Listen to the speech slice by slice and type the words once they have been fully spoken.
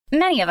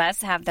Many of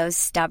us have those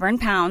stubborn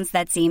pounds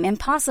that seem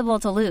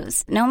impossible to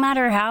lose, no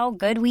matter how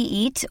good we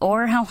eat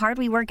or how hard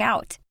we work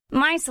out.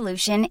 My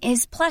solution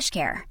is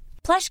PlushCare.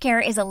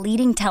 PlushCare is a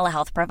leading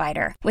telehealth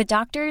provider with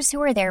doctors who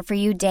are there for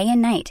you day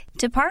and night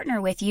to partner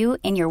with you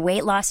in your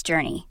weight loss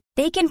journey.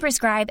 They can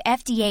prescribe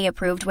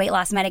FDA-approved weight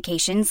loss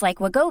medications like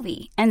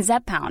Wegovy and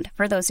Zepbound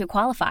for those who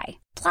qualify.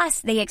 Plus,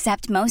 they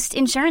accept most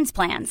insurance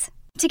plans.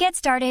 To get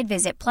started,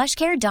 visit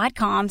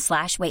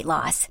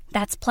plushcare.com/weightloss.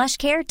 That's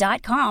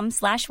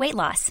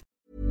plushcare.com/weightloss.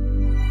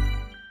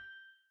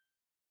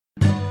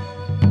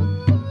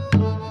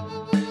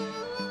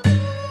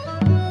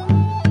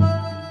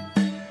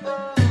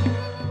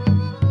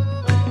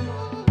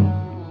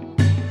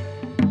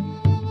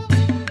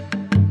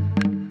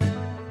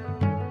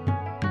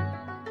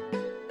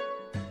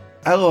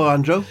 Hello,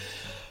 Andrew.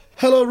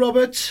 Hello,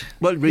 Robert.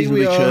 Well,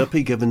 reasonably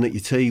chirpy, given that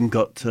your team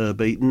got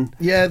beaten.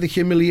 Yeah, the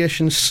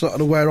humiliation's sort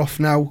of wear off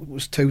now. It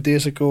was 2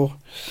 days ago.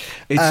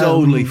 It's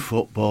only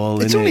football,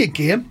 It's isn't only it? a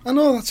game. I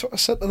know, that's what I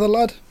said to the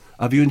lad.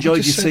 Have you enjoyed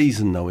your just said-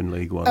 season, though, in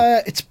League One?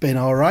 It's been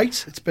all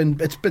right. It's been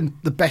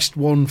the best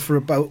one for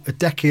about a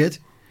decade.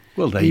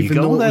 Well, there you Even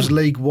go, though it then. was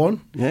League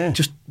One. Yeah.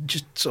 Just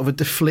sort of a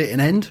deflating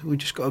end. We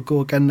just got to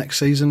go again next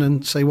season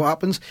and see what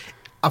happens.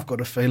 I've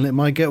got a feeling it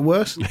might get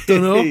worse.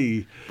 Don't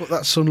know. But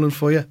that's Sunderland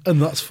for you, and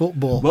that's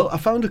football. Well, I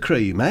found a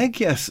cream egg,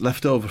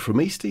 left over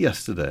from Easter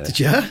yesterday. Did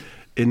you?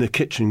 In the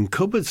kitchen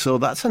cupboard, so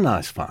that's a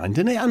nice find,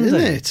 isn't it, Andy? Isn't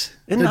it?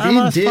 Isn't It'd that a be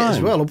in nice date as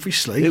find? well,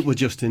 obviously. It was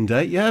just in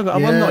date, yeah. But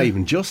I'm Yeah. not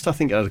even just. I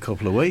think it had a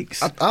couple of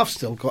weeks. I've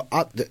still got,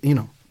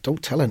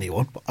 don't tell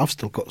anyone, but I've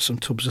still got some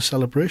tubs of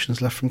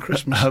celebrations left from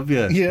Christmas. Have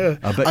you? Yeah.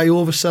 I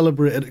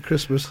over-celebrated at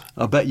Christmas.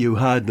 I bet you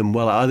hide them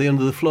well. Are they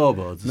under the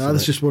floorboards? No,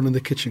 there's just one in the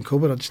kitchen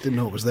cupboard. I just didn't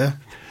know it was there.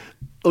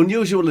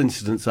 Unusual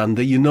incidents,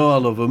 Andy. You know I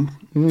love them.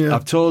 Yeah.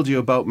 I've told you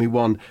about me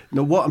one.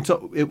 Now, what I'm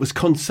talking, it was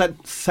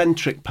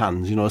concentric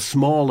pans. A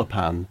smaller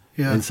pan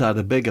inside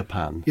a bigger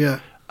pan. Yeah.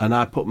 And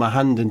I put my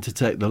hand in to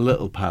take the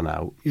little pan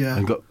out. Yeah.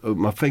 And got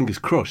my fingers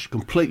crushed,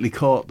 completely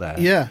caught there.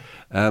 Yeah.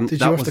 Did you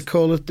have was- to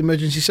call the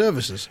emergency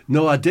services?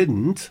 No, I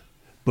didn't.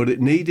 But it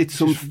needed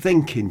some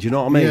thinking. Do you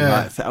know what I mean?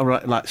 Yeah.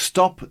 Like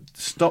stop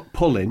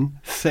pulling,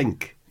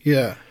 think.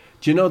 Yeah.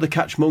 Do you know the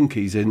catch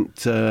monkeys in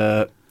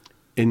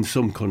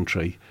some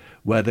country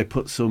where they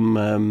put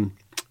some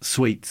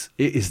sweets?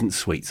 It isn't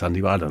sweets,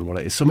 Andy. I don't know what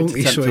it is. Something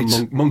Monkey to tempt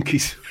sweets.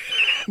 monkeys,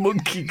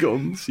 monkey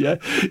gums,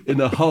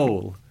 in a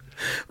hole.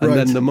 And Right.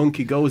 then the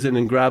monkey goes in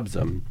and grabs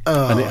them,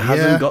 and it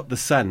hasn't yeah. got the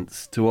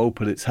sense to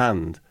open its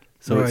hand,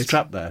 so Right. it's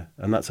trapped there,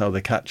 and that's how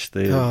they catch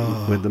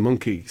with the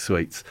monkey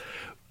sweets.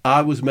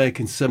 I was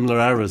making similar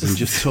errors and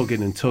just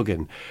tugging and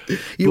tugging.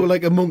 You were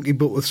like a monkey,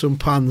 but with some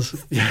pans.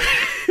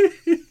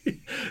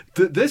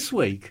 This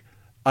week,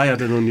 I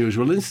had an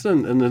unusual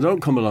incident, and they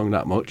don't come along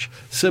that much.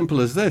 Simple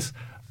as this.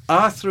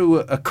 I threw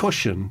a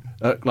cushion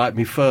at like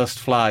my first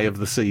fly of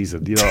the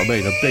season, you know what I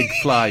mean? A big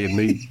fly in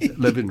the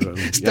living room.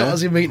 Start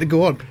as you mean to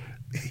go on.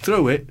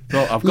 Threw it,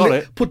 thought I've got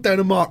it. Put down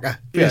a marker,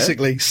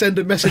 basically. Send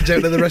a message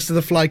out to the rest of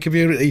the fly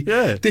community.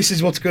 Yeah. This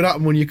is what's going to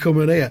happen when you come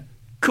in here.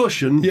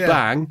 Cushion, Yeah.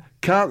 bang,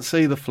 can't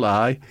see the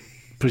fly,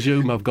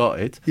 presume I've got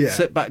it, Yeah.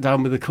 sit back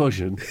down with the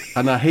cushion,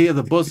 and I hear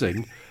the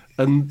buzzing,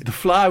 and the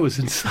fly was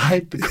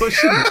inside the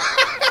cushion.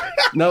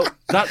 Now,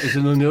 that is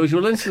an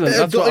unusual incident.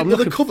 That's what I'm With a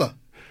looking cover.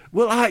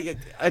 Well,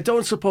 I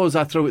don't suppose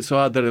I threw it so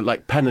hard that it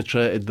like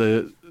penetrated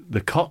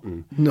the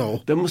cotton.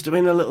 No. There must have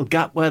been a little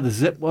gap where the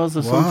zip was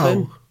or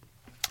something.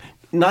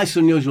 Nice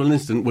unusual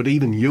incident. Would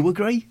even you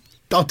agree?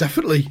 Oh,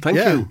 definitely. Thank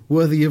you.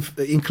 Worthy of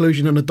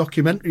inclusion in a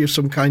documentary of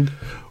some kind.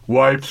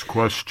 Wife's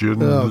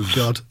questions. Oh,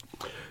 God.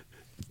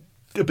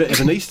 A bit of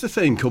an Easter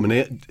theme coming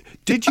here.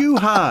 Did you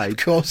hide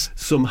Of course.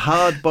 some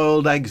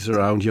hard-boiled eggs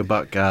around your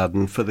back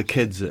garden for the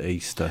kids at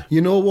Easter?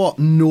 You know what?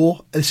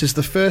 No. This is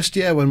the first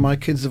year when my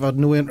kids have had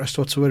no interest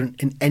whatsoever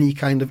in any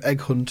kind of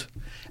egg hunt.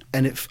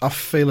 And I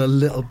feel a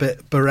little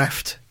bit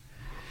bereft.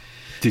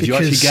 Did you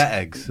actually Because- get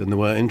eggs and they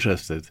weren't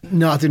interested?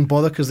 No, I didn't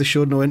bother because they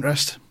showed no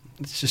interest.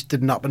 It just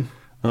didn't happen.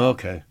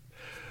 Okay.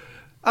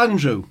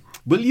 Andrew,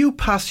 will you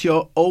pass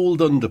your old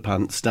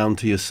underpants down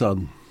to your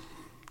son?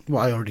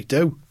 Well, I already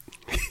do.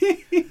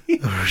 I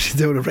already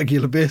do on a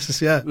regular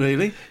basis, yeah.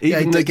 Really? Yeah,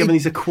 Even he- given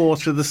he's a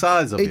quarter of the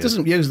size of He you?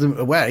 doesn't use them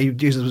to wear. He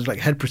uses them as like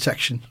head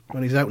protection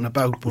when he's out and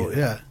about. But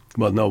yeah,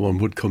 Well, no one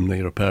would come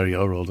near a pair of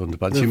your old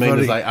underpants. They're You mean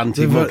very- as like they're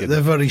anti-mugging?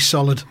 very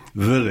solid.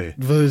 Very.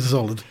 Very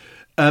solid.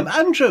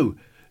 Andrew,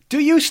 do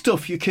you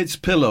stuff your kids'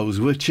 pillows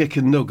with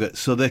chicken nuggets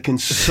so they can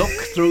suck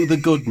through the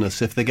goodness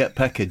if they get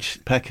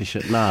peckish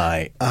at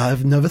night?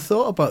 I've never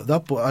thought about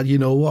that, but you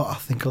know what? I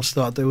think I'll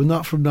start doing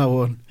that from now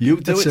on.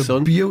 You do It's it,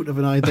 son. a beaut of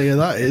an idea,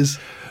 that is.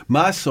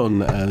 My son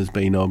has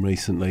been home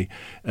recently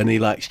and he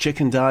likes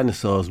chicken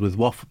dinosaurs with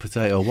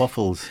potato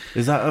waffles.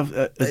 Is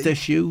that a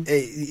dish you?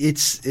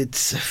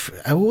 It's.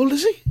 How old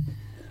is he?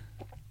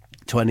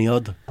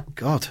 20-odd.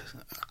 God,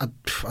 I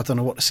don't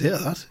know what to say to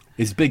that.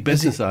 His big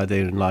business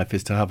idea in life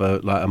is to have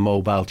a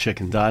mobile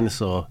chicken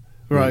dinosaur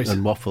Right.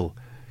 and waffle.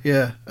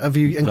 Yeah. Have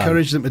you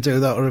encouraged them to do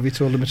that, or have you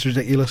told them it's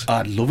ridiculous?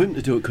 I'd love him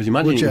to do it because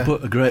imagine Would you you?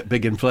 put a great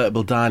big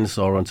inflatable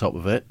dinosaur on top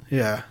of it.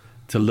 Yeah.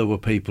 to lure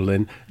people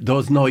in.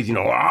 Those noises, you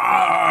know.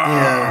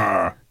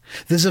 Yeah.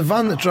 There's a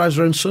van that drives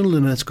around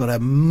Sunderland and it's got a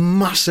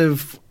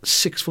massive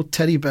 6-foot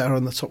teddy bear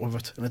on the top of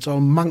it, and it's all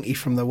manky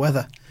from the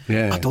weather.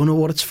 Yeah. I don't know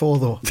what it's for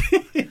though.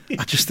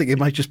 I just think it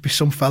might just be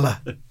some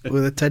fella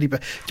with a teddy bear.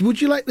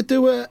 Would you like to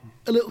do a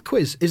little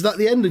quiz? Is that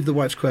the end of the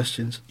wife's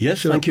questions?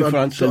 Yes, thank you for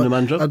answering them,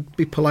 Andrew. I'd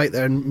be polite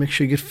there and make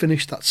sure you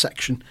finish that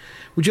section.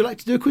 Would you like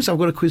to do a quiz? I've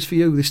got a quiz for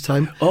you this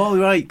time. Oh,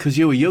 right, because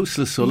you were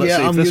useless, so let's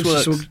see if this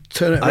works. So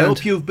turn it around. I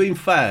hope you've been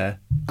fair.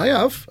 I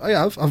have.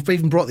 I've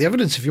even brought the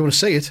evidence if you want to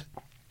see it.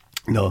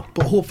 No.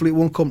 But hopefully it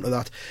won't come to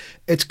that.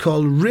 It's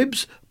called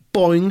Ribs,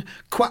 Boing,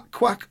 Quack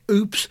Quack,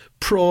 Oops,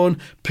 Prawn,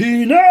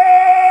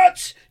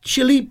 Peanuts,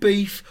 Chili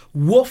Beef,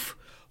 Woof,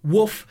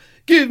 Woof,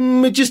 give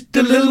me just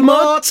a little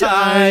more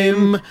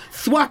time,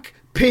 Thwack,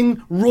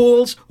 Ping,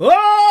 Rolls,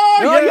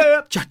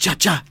 yeah, cha cha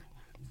cha.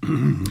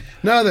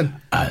 Now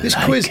then, this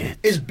quiz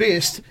is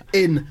based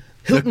in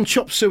Hilton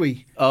Chop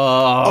Suey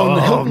on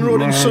the Hilton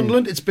Road in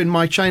Sunderland. It's been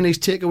my Chinese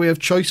takeaway of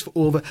choice for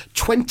over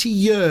 20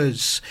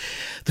 years.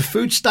 The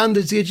Food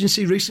Standards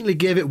Agency recently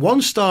gave it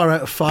 1 star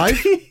out of 5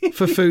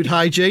 for food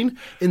hygiene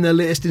in their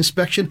latest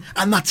inspection,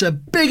 and that's a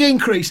big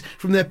increase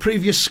from their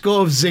previous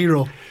score of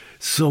 0.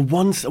 So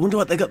once, I wonder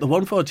what they got the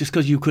 1 for, just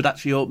because you could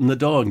actually open the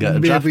door and get a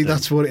draft. Maybe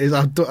that's what it is.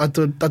 I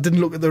didn't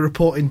look at the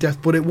report in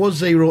depth, but it was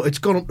 0. It's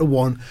gone up to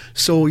 1.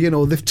 So,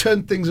 they've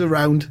turned things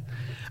around.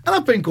 And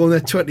I've been going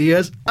there 20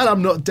 years, and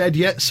I'm not dead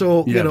yet,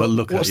 so,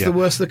 what's the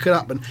worst that could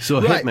happen?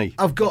 So hit me.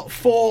 I've got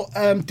 4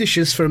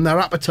 dishes from their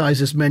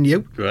appetisers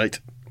menu. Right.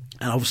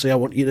 And obviously I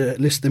want you to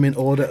list them in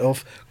order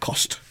of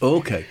cost.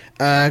 Okay.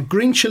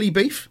 Green chili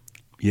beef.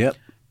 Yep.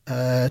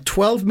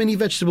 12 mini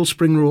vegetable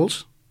spring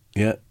rolls.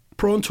 Yeah.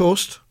 Prawn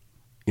toast.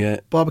 Yeah.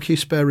 Barbecue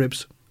spare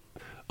ribs.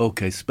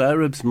 Okay, spare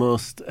ribs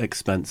most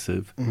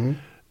expensive. Mm-hmm.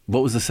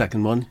 What was the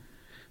second one?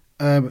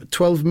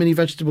 12 mini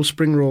vegetable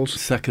spring rolls.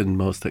 Second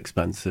most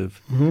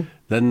expensive. Mm-hmm.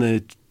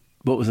 Then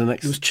what was the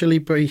next? It was chili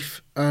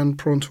beef and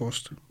prawn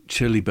toast.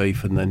 Chili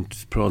beef and then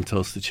prawn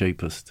toast the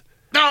cheapest.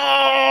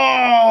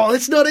 Oh,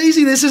 it's not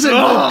easy, this, is it?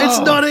 Oh. It's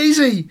not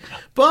easy.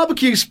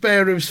 Barbecue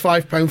spare ribs,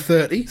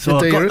 £5.30. So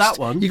I got that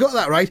one. You got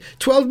that right.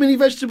 12 mini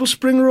vegetable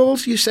spring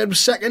rolls, you said was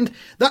second.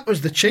 That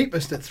was the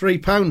cheapest at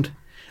 £3.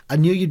 I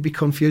knew you'd be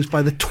confused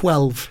by the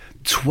 12.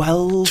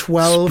 12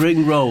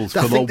 spring rolls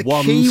from a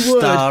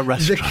 1-star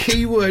restaurant. The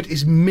key word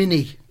is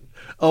mini.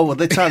 Oh, well,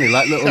 they're tiny,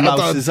 like little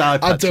mouse's eye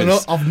patches. I don't know.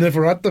 I've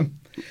never had them.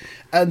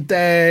 And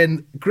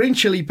then green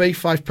chili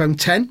beef,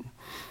 £5.10.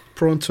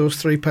 Prawn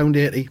toast,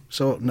 £3.80.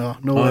 So, no.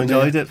 I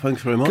enjoyed it.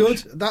 Thanks very much.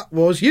 Good. That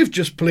was, you've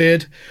just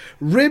played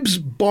Ribs,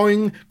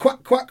 Boing,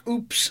 Quack, Quack,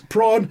 Oops,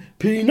 Prawn,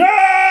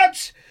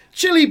 Peanuts,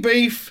 Chili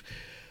Beef,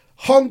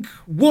 Honk,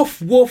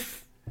 Woof,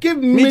 Woof, give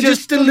me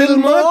just a little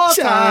more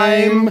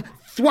time.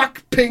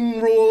 Thwack, Ping,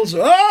 Rolls.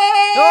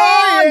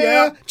 Oh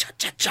yeah.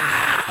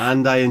 Cha-cha-cha.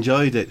 And I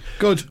enjoyed it.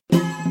 Good.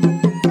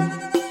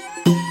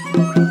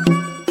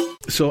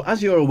 So,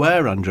 as you're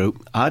aware, Andrew,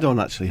 I don't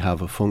actually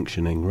have a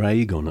functioning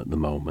ray gun at the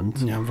moment.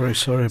 Yeah, I'm very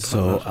sorry about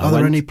that. Are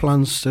there any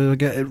plans to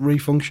get it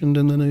refunctioned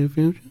in the near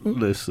future?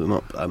 Listen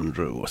up,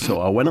 Andrew.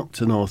 So I went up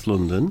to North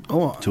London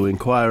to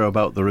inquire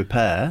about the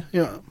repair.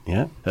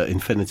 Yeah, at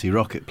Infinity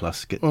Rocket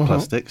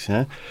Plastics,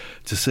 to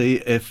see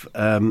if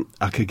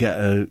I could get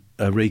a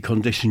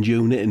reconditioned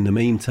unit in the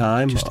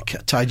meantime. Just to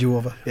tide you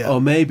over, or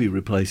maybe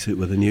replace it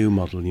with a new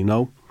model,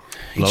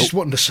 You just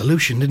wanted a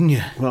solution, didn't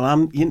you? Well, I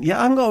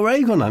haven't got a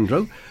ray gun,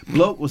 Andrew.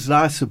 Bloke was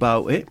nice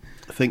about it.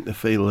 I think they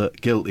feel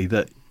guilty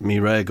that my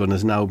ray gun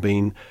has now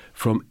been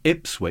from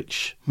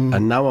Ipswich,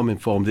 and now I'm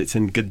informed it's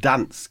in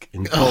Gdansk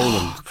in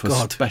Poland for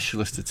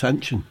specialist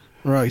attention.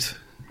 Right.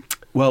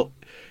 Well,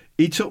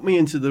 he took me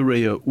into the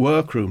rear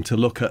workroom to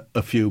look at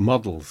a few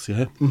models,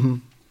 yeah? Mm-hmm.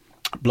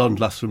 Blonde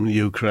lass from the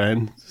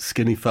Ukraine,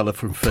 skinny fella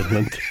from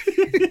Finland.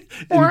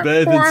 In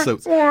bathing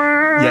suits.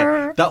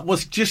 Yeah, that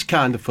was just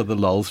kind of for the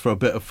lols, for a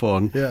bit of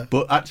fun. Yeah.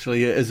 But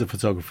actually, it is a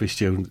photography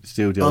studio as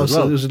well.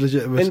 So it was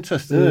legitimate.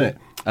 Interesting, isn't it?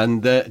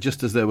 And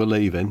just as they were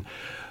leaving,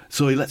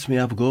 so he lets me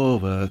have a go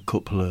over a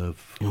couple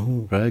of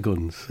ray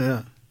guns.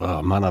 Yeah.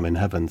 Oh man, I'm in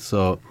heaven.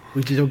 So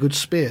we did a good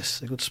space.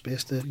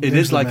 To it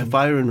is like a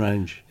firing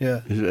range.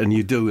 Yeah. And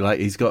you do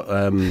he's got.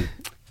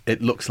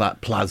 It looks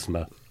like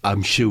plasma.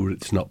 I'm sure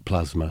it's not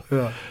plasma.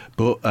 Yeah.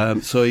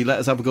 But so he let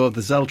us have a go of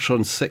the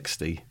Zeltron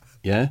 60.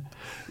 Yeah,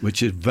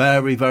 which is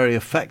very, very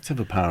effective,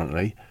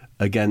 apparently,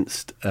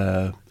 against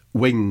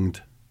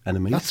winged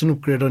enemies. That's an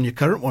upgrade on your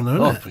current one,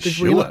 isn't it? For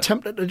sure. Were you not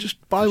tempted to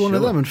just buy one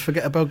of them and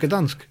forget about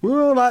Gdansk?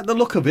 Well, I like the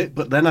look of it,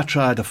 but then I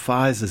tried a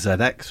Pfizer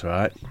ZX,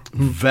 right?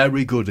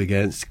 Very good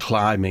against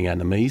climbing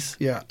enemies.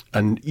 Yeah.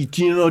 And,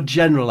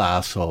 general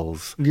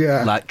arseholes.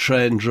 Yeah. Like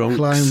train drunks.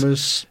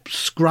 Climbers,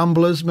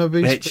 scramblers,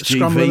 maybe.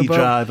 HGV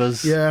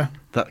drivers. Yeah.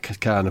 That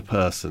kind of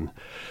person.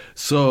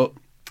 So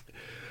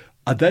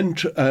I then,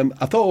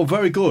 I thought,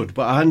 very good,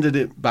 but I handed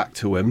it back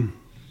to him.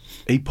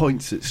 He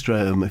points it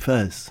straight at my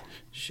face.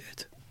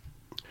 Shit.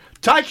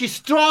 Take your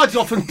strides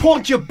off and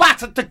point your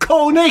bat at the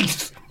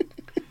cornice.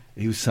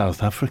 He was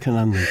South African,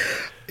 Andy.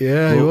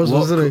 Yeah, he was,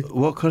 wasn't he?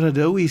 What could I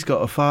do? He's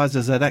got a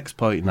Pfizer ZX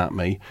pointing at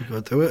me. You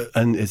got to do it.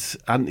 And it's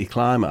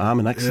anti-climate. I'm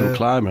an excellent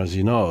climber, as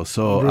you know.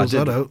 So I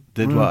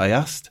did what I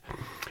asked.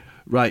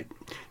 Right,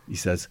 he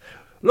says,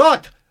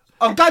 Lord,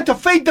 I'm going to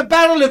feed the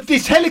barrel of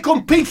this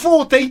Helicon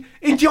P40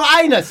 into your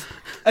anus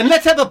and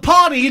let's have a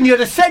party in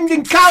your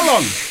ascending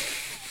colon.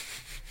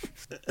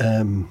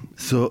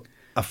 So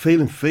I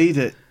feel him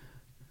feeding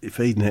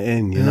it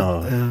in, you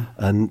know. Yeah.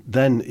 And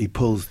then he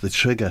pulls the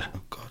trigger.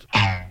 Oh, God.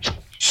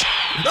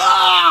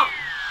 Ah!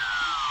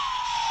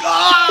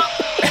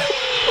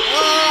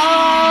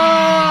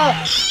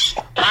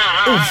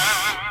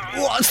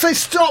 What? Say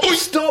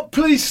stop,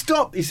 please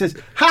stop. He says,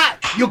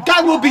 your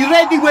gun will be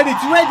ready when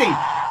it's ready.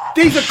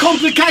 These are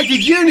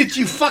complicated units,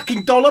 you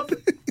fucking dollop.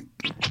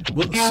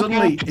 Well,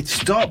 suddenly it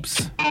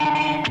stops.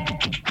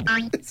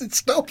 It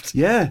stopped?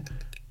 Yeah.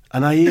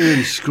 And I hear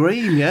him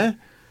scream, yeah?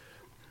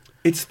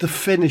 It's the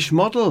Finnish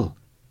model.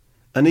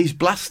 And he's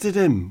blasted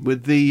him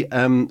with the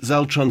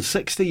Zeltron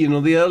 60, you know,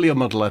 the earlier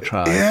model I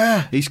tried.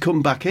 Yeah. He's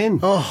come back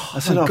in. Oh, I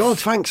said, God.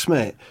 Thanks,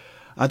 mate.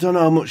 I don't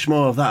know how much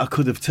more of that I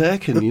could have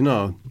taken, you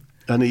know.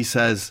 And he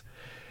says...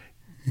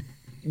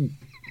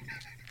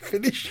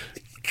 Finish?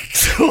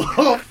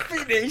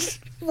 Finish?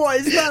 What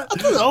is that? I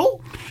don't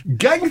know.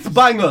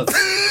 Gangbangers.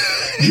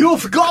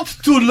 You've got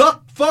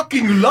to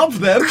fucking love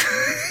them.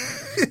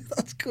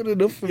 That's good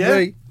enough for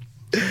me.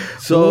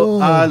 So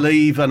I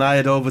leave and I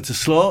head over to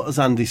Slaughters,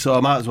 Andy, so I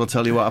might as well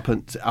tell you what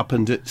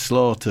happened at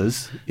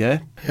Slaughters, yeah?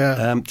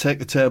 Yeah. Take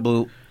the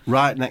table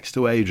right next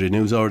to Adrian,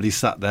 who's already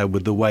sat there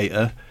with the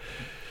waiter,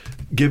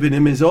 giving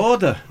him his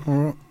order.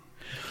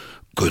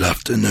 Good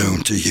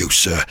afternoon to you,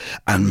 sir,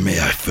 and may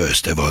I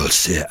first of all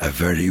say a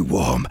very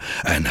warm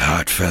and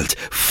heartfelt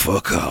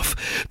fuck off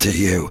to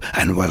you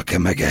and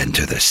welcome again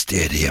to the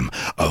stadium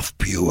of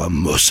pure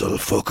muscle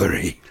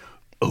fuckery.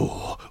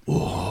 Oh,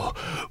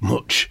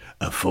 much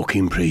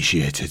fucking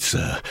appreciated,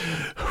 sir.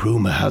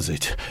 Rumour has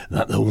it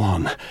that the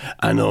one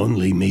and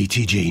only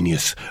meaty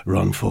genius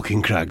Ron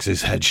fucking Craggs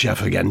is head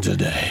chef again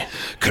today.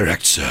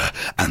 Correct, sir,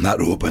 and that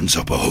opens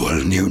up a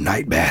whole new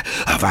nightmare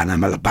of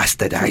animal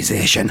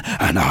bastardisation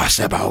and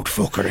arse-about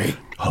fuckery.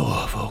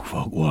 Oh,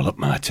 fuck, wallop,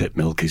 my tit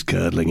milk is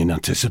curdling in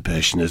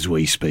anticipation as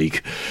we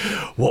speak.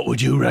 What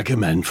would you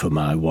recommend for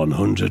my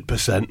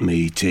 100%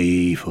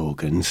 meaty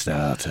fucking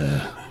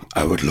starter?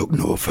 I would look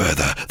no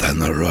further than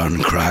the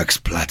Ron Craggs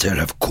platter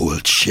of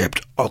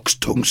cold-shaped ox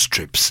tongue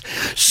strips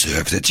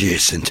served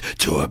adjacent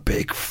to a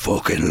big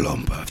fucking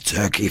lump of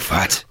turkey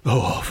fat.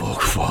 Oh,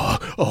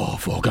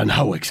 fuck, and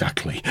how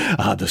exactly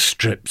are the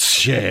strips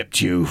shaped,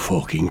 you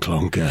fucking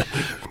clunker?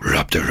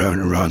 Wrapped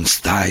around Ron's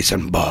thighs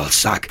and ball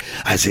sack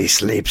as he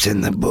sleeps in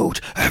the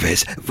boot of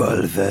his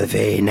Volvo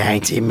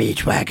V90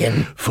 meat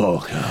wagon.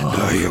 Fuck off.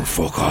 No, you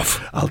fuck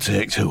off. I'll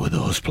take 2 of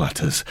those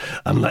platters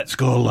and let's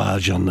go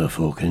large on the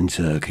fucking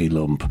turkey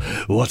lump.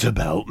 What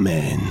about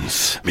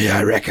mains? May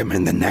I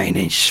recommend the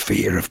 9-inch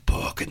sphere of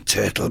pork and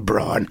turtle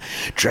brawn,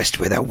 dressed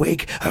with a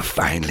wig of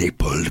finely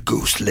pulled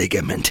goose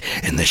ligament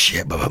in the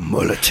shape of a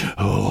mullet.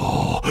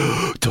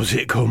 Oh, does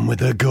it come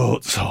with a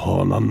goat's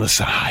horn on the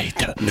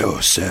side? No,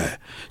 sir.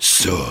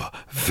 So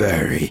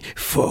very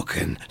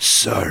fucking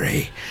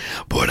sorry.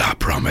 But I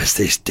promise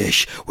this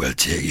dish will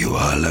take you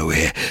all the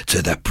way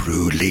to the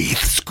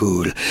Prue-Leith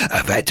School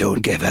of I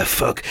don't give a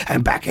fuck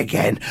and back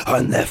again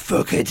on the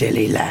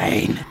fuckadilly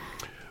line.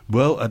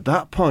 Well, at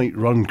that point,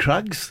 Ron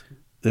Craggs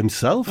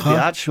himself, the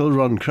actual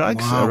Ron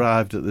Craggs,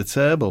 arrived at the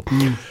table.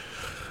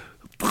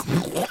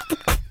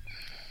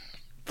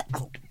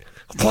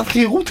 What are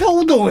you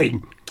two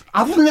doing?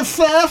 Having the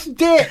first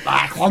date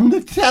back on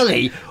the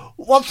telly?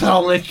 What's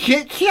all the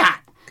chit-chat?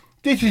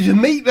 This is a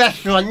meat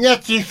restaurant,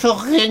 not a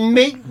fucking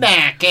meat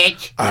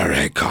market.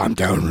 Alright, calm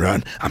down,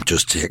 Ron. I'm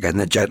just taking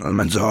the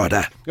gentleman's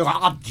order.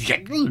 Oh,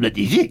 gentleman,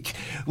 is it?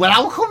 Well,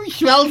 how come it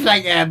smells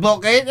like a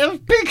bucket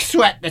of pig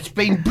sweat that's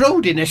been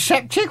brewed in a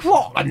septic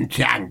watering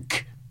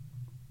tank?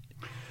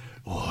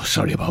 Oh,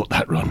 sorry about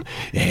that, Ron.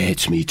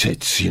 It's me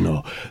tits, you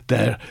know.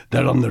 They're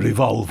on the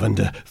revolve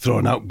and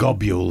throwing out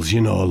globules,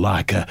 you know,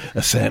 like a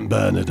St.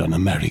 Bernard on a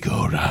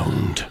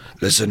merry-go-round.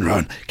 Listen,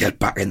 Ron, get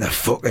back in the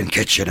fucking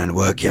kitchen and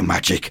work your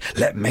magic.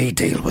 Let me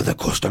deal with the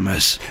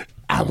customers.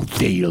 I'll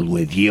deal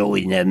with you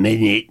in a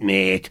minute,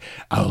 mate.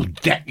 I'll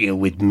deck you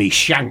with me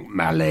shank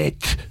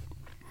mallet.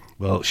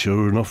 Well,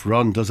 sure enough,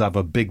 Ron does have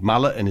a big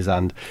mallet in his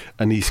hand,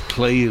 and he's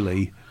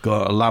clearly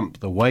got a lamp,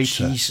 the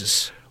waiter.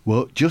 Jesus.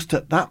 Well, just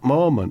at that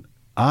moment,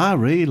 I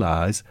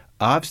realise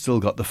I've still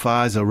got the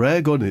Pfizer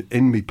ray gun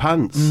in me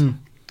pants,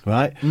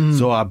 right?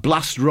 So I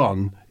blast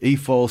Ron, he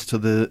falls to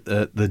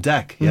the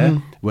deck, yeah?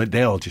 Where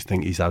they all just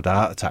think he's had a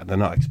heart attack. They're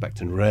not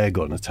expecting ray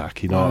gun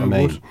attack, you know what I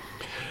mean?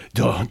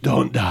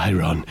 Don't die,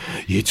 Ron.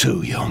 You're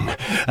too young,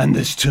 and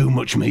there's too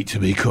much meat to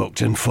be cooked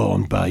and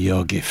formed by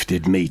your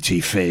gifted meaty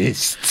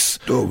fists.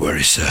 Don't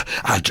worry, sir.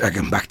 I'll drag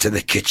him back to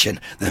the kitchen.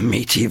 The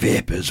meaty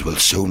vapours will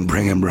soon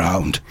bring him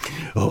round.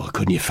 Oh,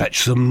 couldn't you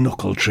fetch some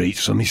knuckle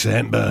treats for me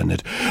St.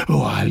 Bernard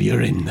while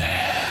you're in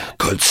there?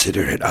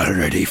 Consider it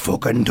already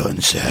fucking done,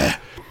 sir.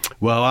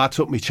 Well, I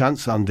took my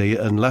chance, Andy,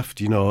 and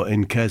left,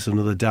 in case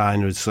another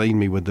diner had seen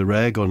me with the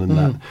ray gun and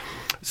that.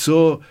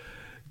 So,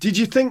 did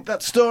you think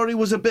that story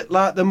was a bit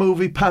like the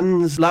movie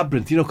Pan's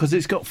Labyrinth? Because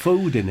it's got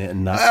food in it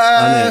and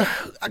that.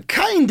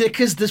 Kinda,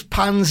 because there's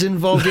pans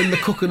involved in the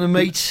cooking of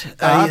meat.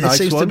 It nice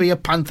seems to one. be a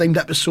pan-themed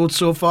episode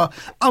so far.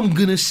 I'm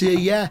going to say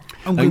yeah.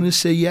 And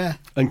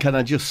can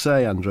I just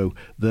say, Andrew,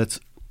 that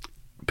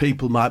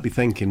people might be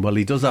thinking, well,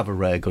 he does have a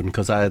ray gun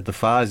because I had the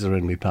Pfizer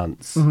in my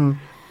pants.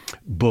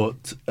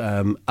 But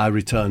I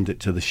returned it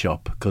to the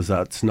shop because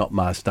that's not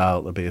my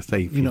style to be a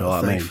thief. You're you know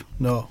not what a I thief. mean?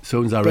 No. As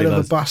soon as I Bit of a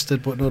realised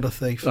bastard, but not a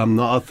thief. I'm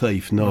not a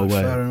thief, no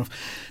way. Fair enough.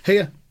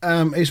 Here,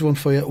 here's one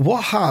for you.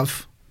 What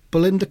have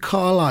Belinda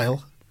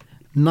Carlisle,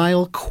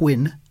 Niall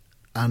Quinn,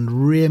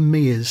 and Ray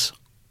Mears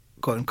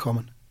got in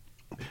common?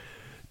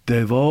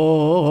 They've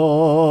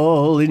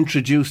all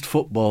introduced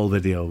football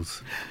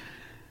videos.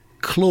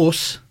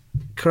 Close.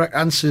 Correct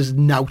answer is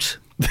nout.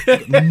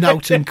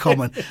 Nout in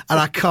common. And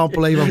I can't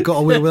believe I've got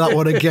away with that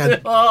one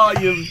again. Oh,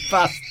 you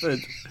bastard.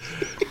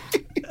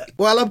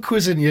 While I'm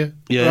quizzing you,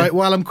 Yeah. right,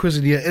 a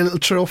little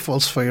true or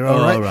false for you, all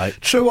Oh, right? all right.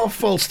 True or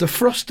false, the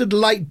frosted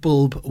light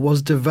bulb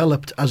was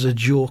developed as a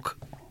joke.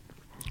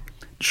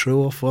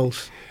 True or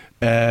false?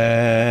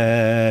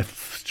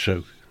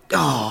 True.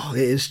 Oh,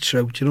 it is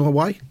true. Do you know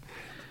why?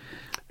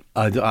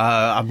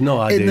 I've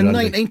no idea. In the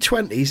Andy.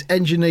 1920s,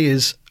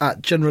 engineers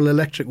at General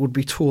Electric would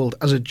be told,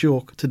 as a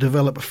joke, to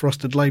develop a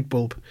frosted light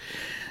bulb.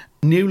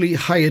 Newly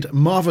hired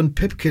Marvin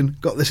Pipkin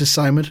got this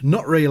assignment,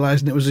 not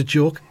realising it was a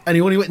joke, and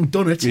he only went and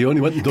done it. He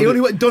only went and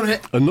done it.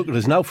 it. And look at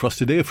us now,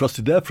 frosted here,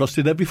 frosted there,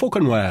 frosted every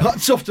fucking where.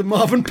 Hats off to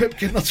Marvin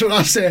Pipkin, that's what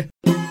I say.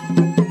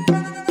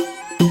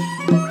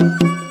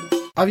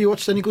 Have you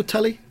watched any good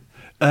telly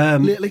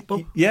lately,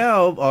 Bob?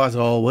 Yeah, as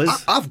always.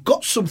 I've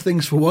got some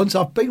things for once.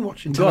 I've been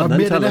watching Go telly. on I've then,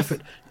 made an tell us.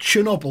 effort.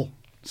 Chernobyl,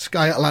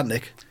 Sky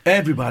Atlantic.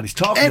 Everybody's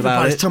talking about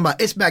Everybody's it. talking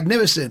about it. It's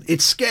magnificent.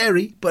 It's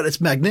scary, but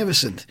it's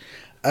magnificent.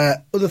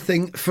 Other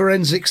thing,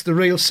 Forensics, the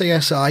real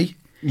CSI.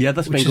 Yeah,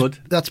 that's which been is-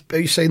 good. Are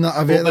you saying that?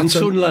 Have you? Up in That's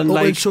on- Sunderland, up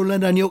in like-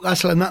 Sunderland and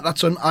Newcastle, and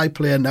that's on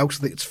iPlayer now, so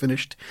I think it's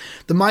finished.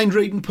 The Mind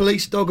Reading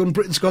Police dog on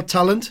Britain's Got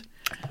Talent.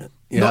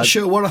 Yeah, Not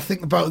sure what I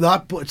think about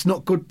that, but it's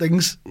not good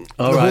things.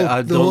 All The right, whole-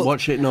 I the don't whole-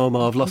 watch it no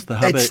more. I've lost the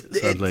habit,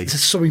 sadly.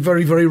 There's something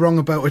very, very wrong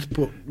about it,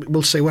 but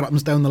we'll see what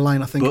happens down the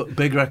line, I think.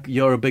 But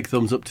you're a big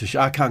thumbs up to.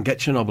 I can't get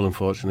Chernobyl,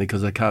 unfortunately,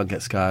 because I can't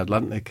get Sky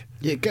Atlantic.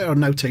 Yeah, get it on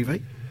Now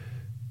TV.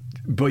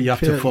 But you have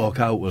to fork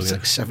out, will It's you?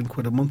 like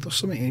 £7 a month or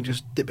something. You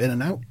just dip in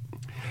and out.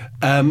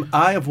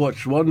 I have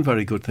watched one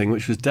very good thing,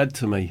 which was Dead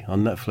to Me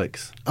on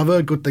Netflix. I've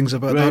heard good things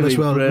about that Really, as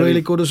well. really-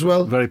 Really good as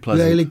well. very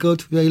pleasant. Really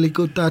good.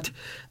 That.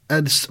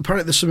 And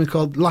apparently there's something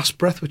called Last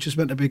Breath, which is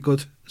meant to be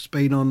good. It's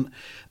been on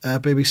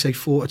BBC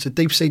 4. It's a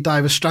deep sea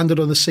diver stranded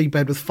on the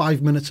seabed with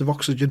 5 minutes of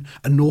oxygen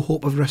and no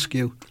hope of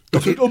rescue.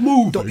 Is it a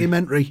movie?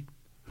 Documentary.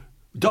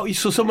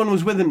 So someone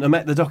was with him to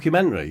make the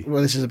documentary?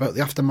 Well, this is about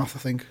the aftermath, I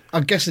think.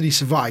 I'm guessing he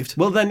survived.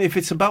 Well, then, if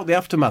it's about the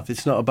aftermath,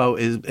 it's not about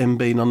him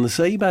being on the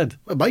seabed.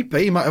 It might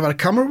be. He might have had a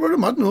camera with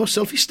him. I don't know.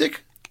 Selfie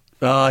stick.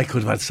 Oh, I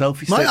could have had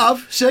selfie Might sticks.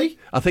 have. See?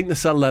 I think they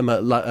sell them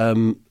at like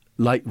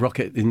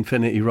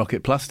Infinity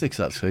Rocket Plastics,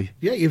 actually.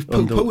 Yeah, you've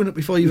poo-pooing it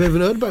before you've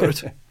even heard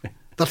about it.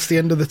 That's the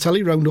end of the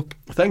telly roundup.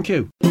 Thank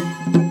you.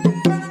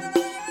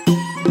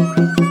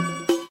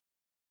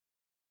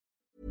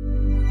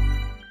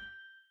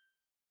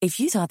 If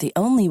you thought the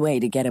only way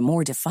to get a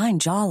more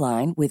defined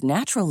jawline with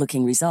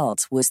natural-looking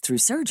results was through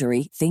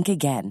surgery, think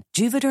again.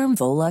 Juvederm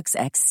Volux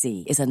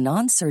XC is a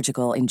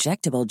non-surgical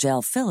injectable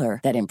gel filler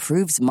that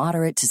improves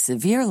moderate to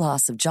severe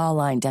loss of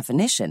jawline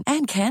definition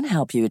and can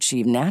help you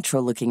achieve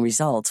natural-looking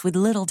results with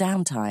little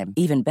downtime.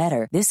 Even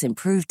better, this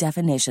improved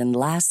definition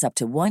lasts up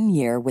to 1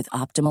 year with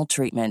optimal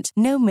treatment.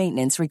 No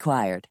maintenance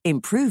required.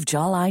 Improve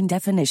jawline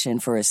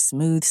definition for a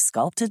smooth,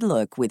 sculpted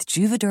look with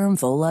Juvederm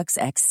Volux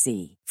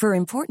XC. For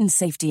important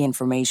safety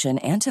information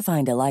and to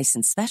find a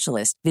licensed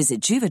specialist, visit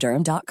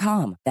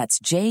Juvederm.com. That's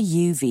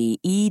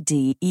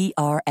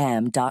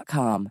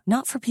JUVEDERM.com.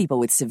 Not for people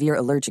with severe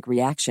allergic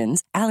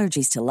reactions,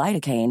 allergies to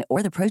lidocaine,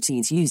 or the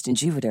proteins used in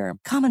Juvederm.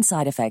 Common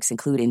side effects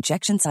include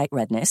injection site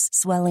redness,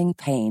 swelling,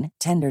 pain,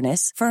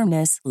 tenderness,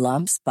 firmness,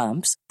 lumps,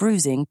 bumps,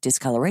 bruising,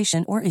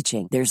 discoloration, or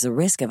itching. There's a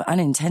risk of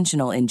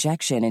unintentional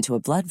injection into a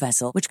blood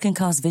vessel, which can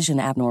cause vision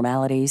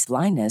abnormalities,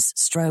 blindness,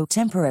 stroke,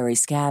 temporary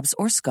scabs,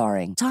 or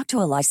scarring. Talk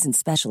to a licensed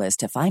specialist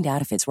to find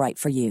out if it's right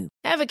for you.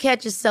 Ever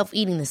catch yourself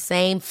eating the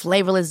same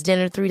flavorless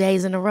dinner 3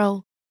 days in a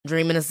row?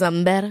 Dreaming of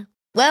something better?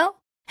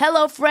 Well,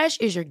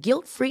 HelloFresh is your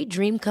guilt-free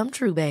dream come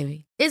true,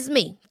 baby. It's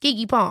me,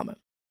 Keke Palmer.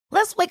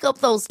 Let's wake up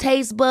those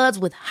taste buds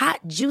with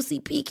hot, juicy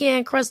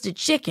pecan-crusted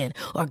chicken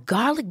or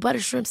garlic butter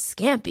shrimp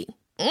scampi.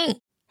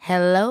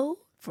 Hello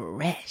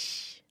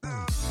Fresh.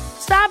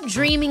 Stop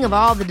dreaming of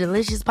all the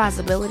delicious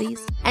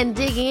possibilities and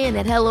dig in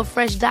at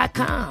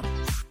HelloFresh.com.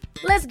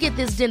 Let's get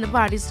this dinner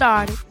party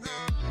started.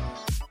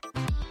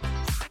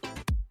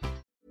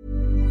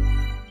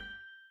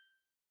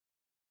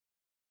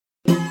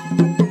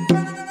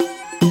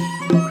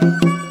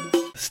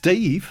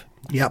 Steve,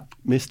 Yep.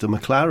 Mr.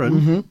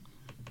 McLaren,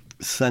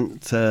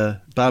 sent,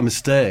 by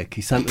mistake,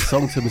 he sent a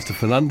song to Mr.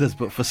 Fernandez,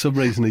 but for some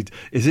reason,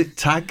 is it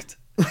tagged?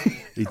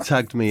 He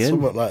tagged me in.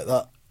 Somewhat like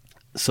that.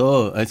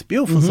 So, it's a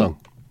beautiful song.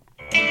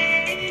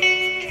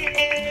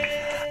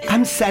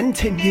 I'm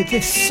sending you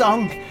this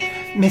song,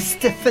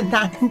 Mr.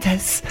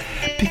 Fernandez,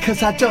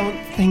 because I don't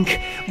think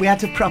we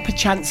had a proper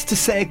chance to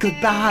say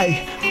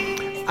goodbye.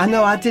 I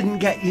know I didn't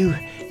get you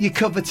your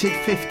coveted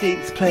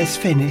 15th place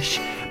finish,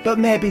 but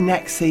maybe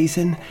next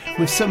season,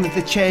 with some of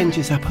the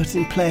changes I put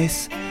in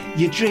place,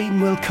 your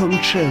dream will come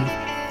true.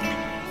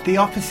 The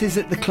offices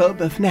at the club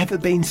have never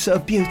been so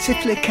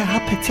beautifully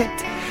carpeted.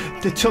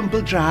 The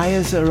tumble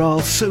dryers are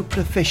all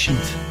super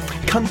efficient.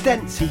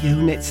 Condenser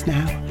units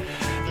now.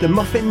 The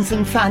muffins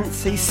and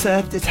fancies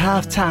served at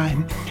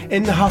half-time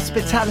in the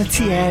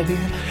hospitality area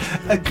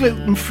are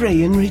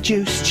gluten-free and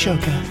reduced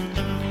sugar.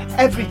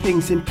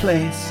 Everything's in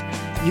place.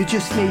 You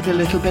just need a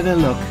little bit of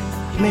luck.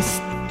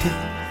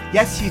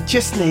 Yes, you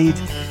just need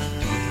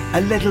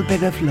a little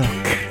bit of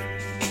luck.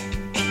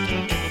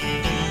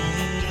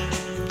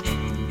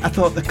 I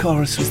thought the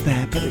chorus was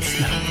there, but it's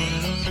not.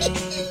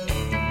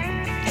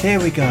 Here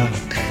we go.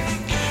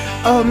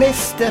 Oh,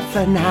 Mr.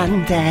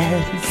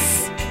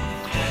 Fernandez.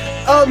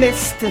 Oh,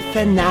 Mr.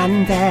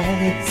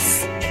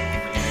 Fernandez.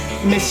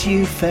 Miss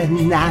you,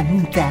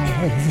 Fernandez.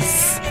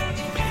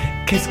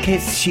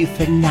 Kiss you,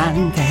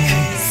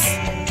 Fernandez.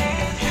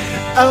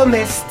 Oh,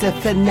 Mr.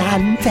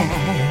 Fernandez.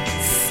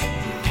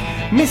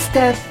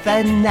 Mr.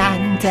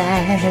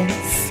 Fernandez.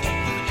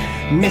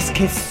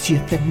 Kiss you,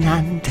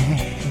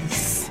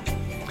 Fernandez.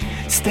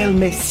 Still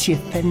miss you,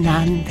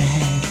 Fernandez.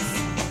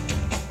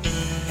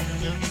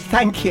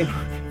 Thank you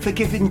for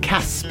giving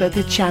Casper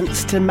the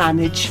chance to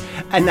manage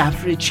an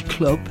average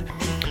club.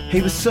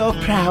 He was so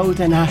proud,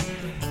 and I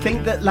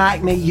think that,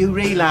 like me, you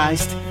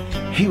realised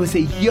he was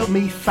a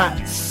yummy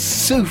fat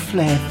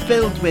souffle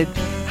filled with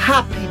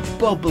happy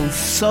bubbles,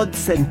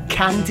 suds and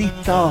candy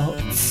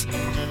thoughts.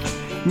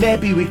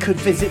 Maybe we could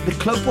visit the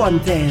club one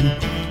day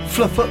and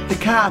fluff up the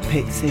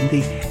carpets in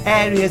the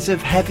areas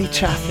of heavy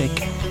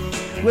traffic.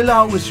 We'll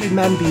always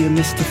remember you,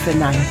 Mr.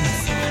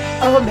 Fernandez.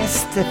 Oh,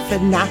 Mr.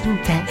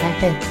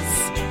 Fernandez.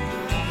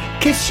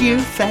 Kiss you,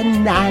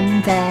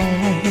 Fernandez.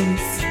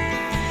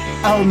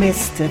 Oh,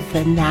 Mr.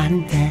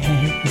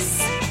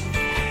 Fernandez.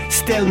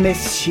 Still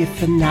miss you,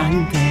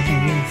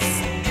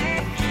 Fernandez.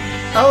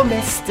 Oh,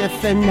 Mr.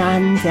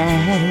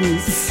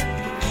 Fernandez.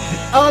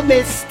 Oh,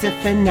 Mr.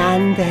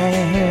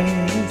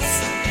 Fernandez.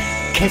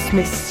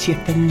 Miss you,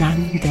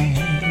 Fernandez.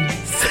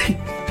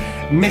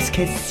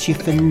 Kiss you,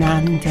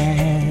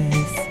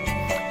 Fernandez.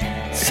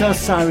 So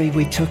sorry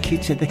we took you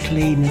to the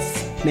cleaners,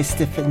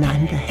 Mr.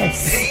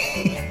 Fernandez.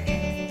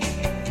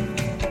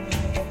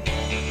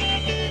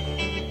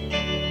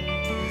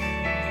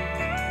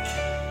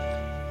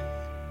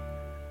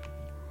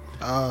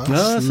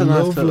 That's a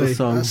nice little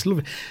song. That's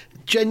lovely.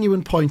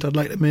 Genuine point I'd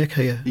like to make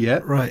here. Yeah.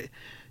 Right.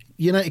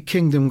 United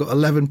Kingdom got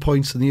 11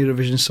 points in the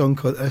Eurovision Song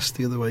Contest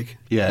the other week.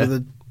 Yeah. With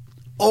an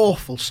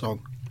awful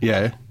song.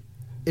 Yeah.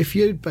 If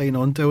you'd been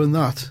on doing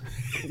that,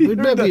 we'd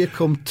maybe have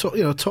come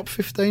top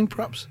 15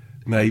 perhaps.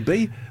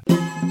 Maybe.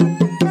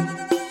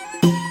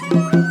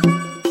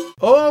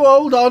 Oh,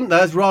 hold on.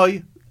 There's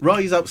Roy.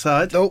 Roy's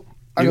outside. Oh,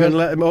 you're going to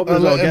let him open the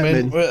door, get him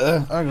in. Right there.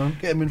 Hang on,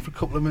 get him in for a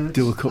couple of minutes.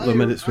 Do a couple of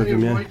minutes with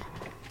him, yeah.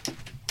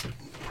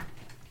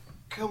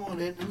 Come on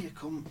in, and you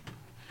come.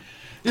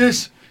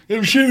 Yes,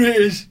 I'm sure it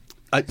is.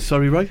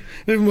 Sorry, Roy?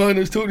 Never mind,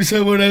 I was talking to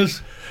someone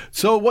else.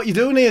 So, what are you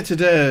doing here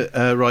today,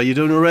 Roy? You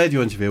doing a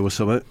radio interview or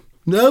something?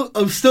 No,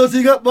 I'm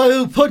starting up my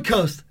own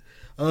podcast.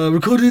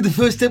 Recording the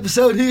first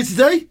episode here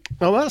today.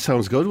 Oh, that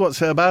sounds good.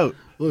 What's it about?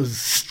 Well,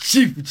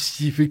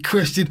 stupid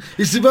question.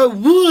 It's about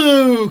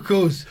woo, of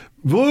course.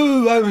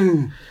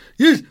 Woo,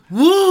 yes,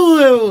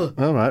 woo.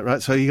 All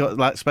right. So you got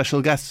like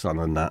special guests on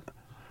and that?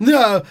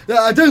 No,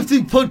 I don't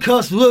think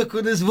podcasts work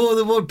when there's more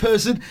than one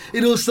person.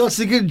 It all starts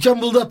to get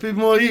jumbled up in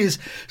my ears.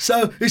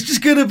 So it's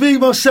just going to be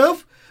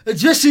myself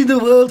addressing the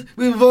world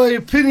with my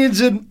opinions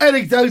and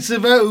anecdotes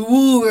about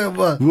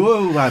woo-hammer.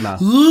 Woo-hammer.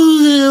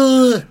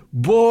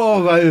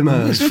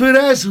 Woo-hammer. It's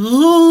pronounced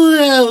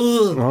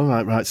woo-hammer.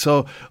 All right.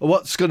 So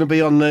what's going to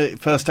be on the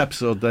first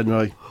episode then,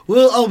 Roy?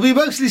 Well, I'll be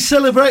mostly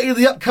celebrating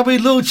the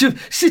upcoming launch of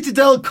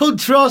Citadel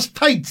Contrast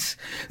Paints.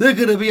 They're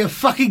going to be a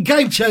fucking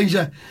game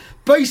changer.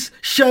 Base,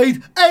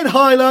 shade and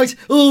highlight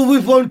all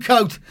with one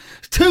coat.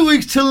 2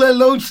 weeks till they're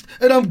launched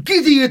and I'm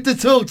giddy at the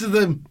thought of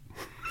them.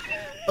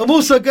 I'm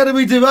also going to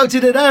be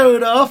devoting an hour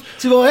and a half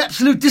to my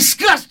absolute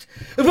disgust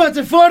about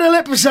the final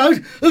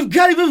episode of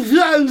Game of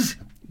Thrones.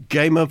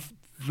 Game of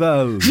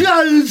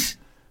Thrones?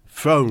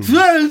 Thrones,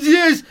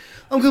 yes.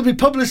 I'm going to be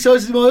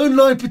publicising my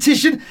online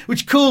petition,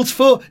 which calls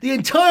for the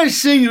entire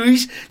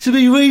series to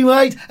be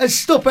remade as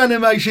stop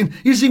animation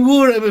using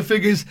Warhammer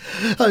figures.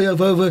 I have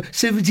over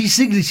 70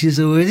 signatures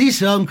already,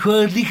 so I'm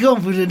quietly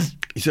confident.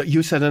 So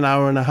you said an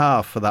hour and a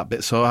half for that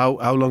bit, so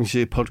how long's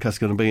your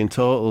podcast going to be in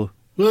total?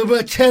 Well,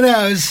 about 10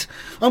 hours.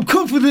 I'm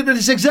confident that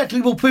it's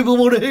exactly what people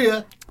want to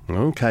hear.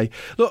 Okay.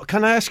 Look,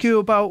 can I ask you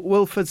about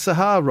Wilfred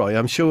Zaha, Roy?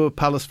 I'm sure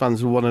Palace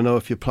fans will want to know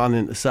if you're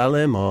planning to sell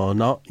him or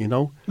not, you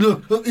know.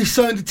 Look, he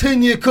signed a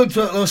 10-year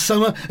contract last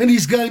summer and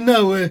he's going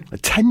nowhere. A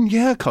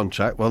 10-year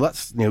contract? Well,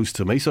 that's news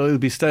to me, so he'll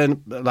be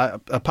staying like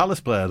a Palace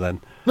player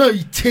then. No,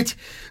 you tit.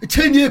 A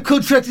 10-year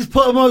contract is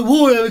part of my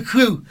warrior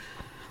crew.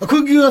 I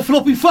couldn't give a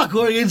floppy fuck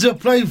where he ends up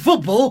playing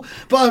football,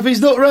 but if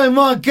he's not round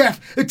my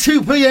gaff at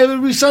 2 p.m.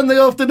 every Sunday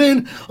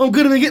afternoon, I'm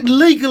going to be getting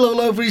legal all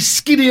over his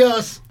skinny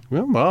ass.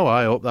 Well,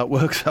 I hope that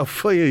works out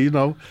for you, you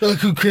know. I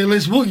could care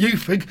less what you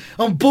think.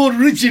 I'm bored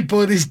rigid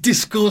by this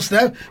discourse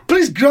now.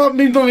 Please grant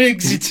me my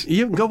exit.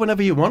 You can go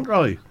whenever you want,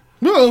 Roy.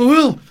 No, I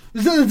will.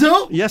 Is that the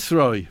door? Yes,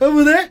 Roy.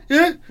 Over there?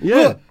 Yeah?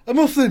 Yeah. Right, I'm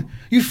off then.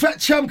 You fat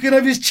chump can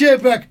have his chair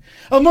back.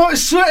 I might have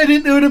sweated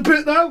into it a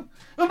bit, though.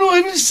 I'm not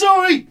even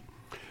sorry.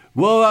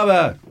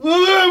 Whatever.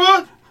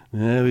 Whatever.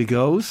 There he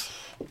goes.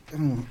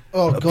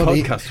 Oh, A God.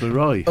 podcast with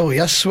Roy. Oh, he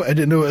has sweated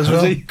into it as Has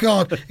well. he?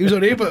 God, he was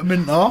on here about a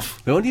minute and a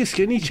half. Only a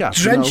skinny chap.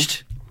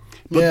 Drenched.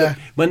 You know. Yeah.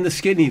 When they're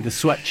skinny, the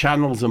sweat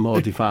channels are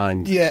more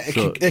defined. Yeah, it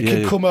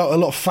can come out a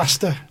lot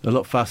faster. a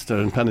lot faster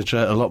and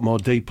penetrate a lot more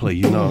deeply,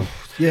 you know.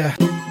 Yeah.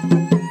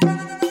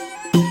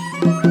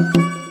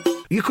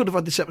 You could have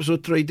had this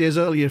episode 3 days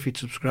earlier if you'd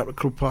subscribed to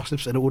Club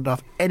Parsnips and it wouldn't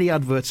have any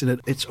adverts in it.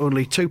 It's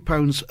only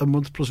 £2 a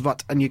month plus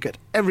VAT and you get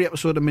every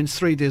episode of Mince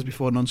 3 days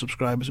before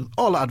non-subscribers with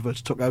all the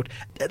adverts took out.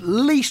 At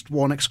least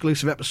one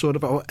exclusive episode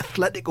of our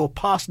Athletico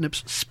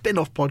Parsnips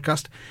spin-off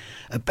podcast,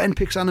 a Ben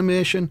Picks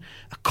animation,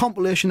 a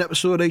compilation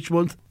episode each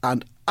month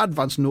and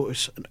advance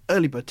notice and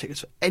early bird tickets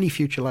for any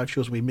future live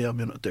shows we may or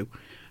may not do.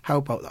 How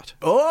about that?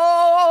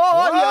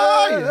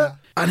 Oh, yeah.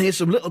 And here's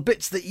some little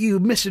bits that you're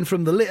missing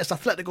from the latest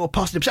Athletico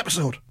Parsnips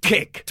episode.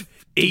 Kick,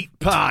 eat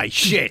pie,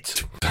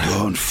 shit.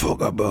 Don't fuck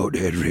about,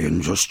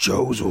 Adrian. Just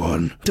chose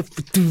one.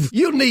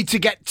 You need to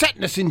get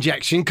tetanus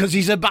injection because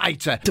he's a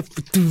biter.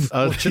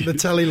 Watching the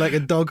telly like a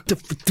dog. You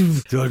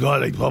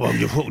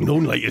fucking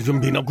don't like it. It's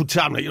been a good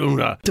time, like, you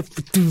know.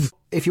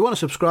 If you want to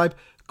subscribe,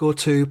 go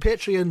to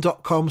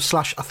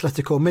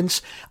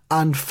patreon.com/athleticomince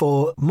and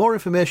for more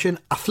information,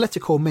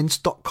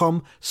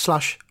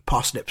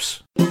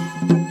 athleticomince.com/parsnips.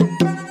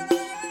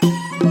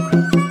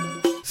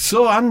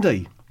 So,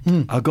 Andy,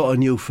 I got a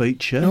new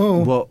feature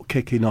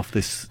kicking off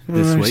this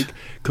week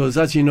because,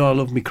 as you know, I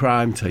love me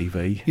crime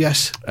TV.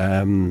 Yes.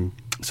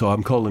 So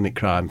I'm calling it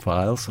Crime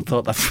Files. I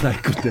thought that's very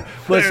good.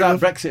 Well, it's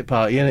that Brexit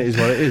party, innit, is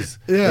what it is.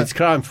 Yeah. It's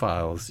Crime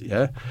Files,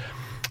 yeah.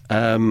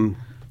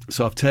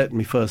 So I've taken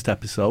my first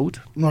episode.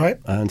 Right.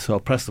 And so I'll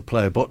press the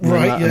play button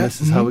Right, and this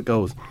is how it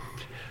goes.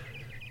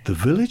 The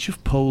village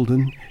of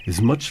Polden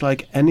is much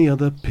like any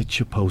other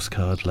picture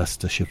postcard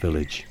Leicestershire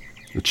village.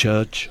 A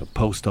church, a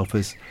post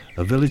office,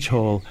 a village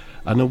hall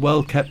and a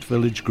well-kept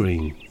village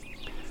green.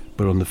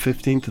 But on the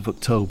 15th of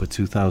October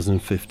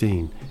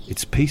 2015,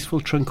 its peaceful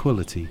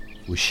tranquility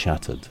was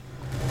shattered.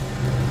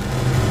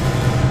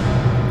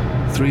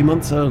 3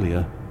 months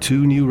earlier,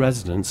 2 new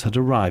residents had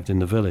arrived in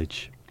the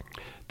village.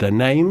 Their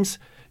names,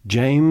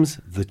 James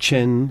the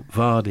Chin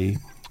Vardy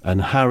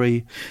and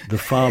Harry the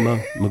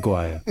Farmer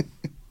Maguire.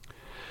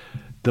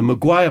 The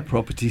Maguire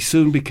property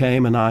soon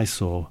became an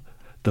eyesore.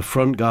 The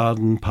front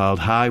garden piled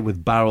high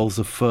with barrels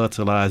of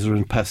fertiliser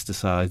and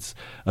pesticides,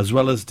 as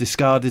well as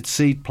discarded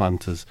seed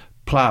planters,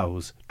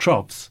 ploughs,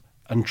 troughs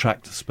and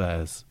tractor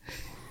spares.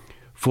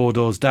 4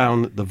 doors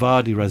down at the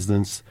Vardy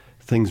residence,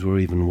 things were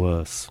even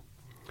worse.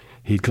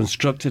 He'd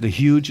constructed a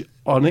huge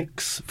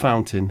onyx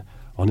fountain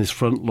on his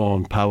front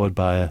lawn powered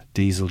by a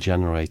diesel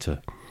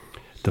generator.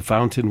 The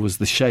fountain was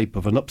the shape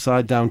of an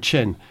upside-down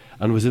chin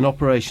and was in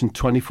operation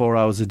 24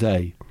 hours a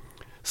day.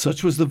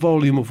 Such was the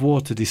volume of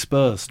water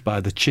dispersed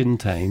by the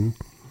chintain.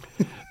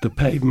 The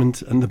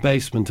pavement and the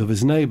basement of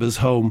his neighbour's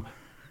home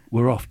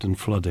were often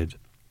flooded.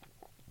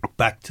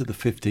 Back to the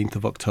 15th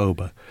of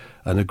October,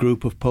 and a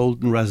group of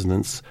Polden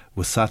residents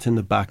were sat in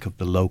the back of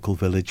the local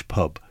village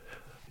pub,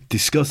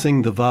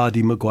 discussing the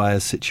Vardy Maguire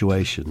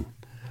situation.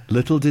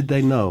 Little did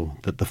they know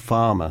that the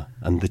farmer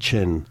and the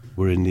chin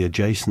were in the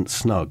adjacent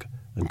snug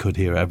and could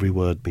hear every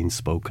word being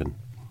spoken.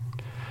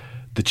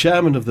 The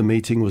chairman of the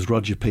meeting was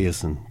Roger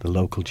Pearson, the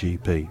local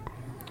GP.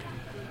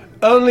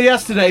 Only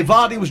yesterday,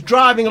 Vardy was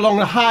driving along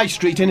the high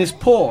street in his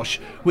Porsche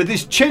with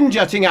his chin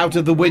jutting out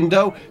of the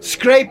window,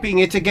 scraping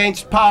it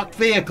against parked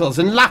vehicles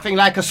and laughing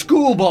like a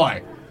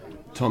schoolboy.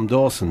 Tom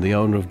Dawson, the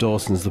owner of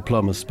Dawson's the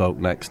Plumber, spoke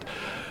next.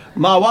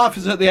 My wife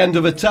is at the end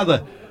of a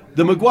tether.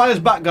 The Maguire's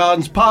back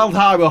garden's piled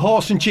high with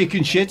horse and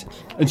chicken shit,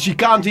 and she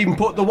can't even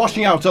put the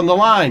washing out on the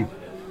line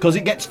because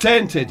it gets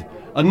tainted.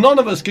 And none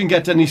of us can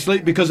get any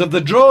sleep because of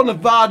the drone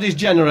of Vardy's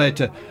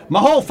generator.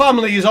 My whole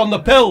family is on the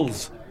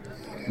pills.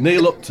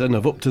 Neil Upton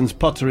of Upton's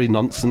Pottery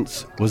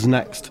Nonsense was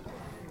next.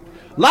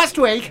 Last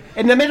week,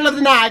 in the middle of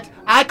the night,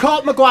 I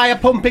caught Maguire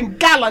pumping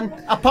gallon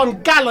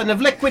upon gallon of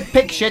liquid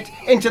pig shit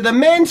into the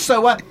main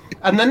sewer,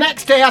 and the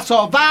next day I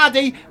saw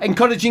Vardy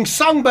encouraging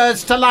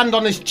songbirds to land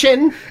on his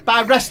chin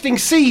by resting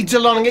seeds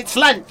along its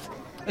length.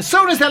 As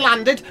soon as they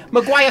landed,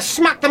 Maguire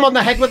smacked them on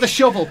the head with a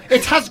shovel.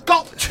 It has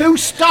got to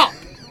stop!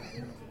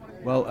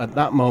 Well, at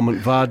that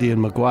moment, Vardy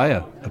and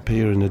Maguire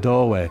appear in the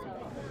doorway.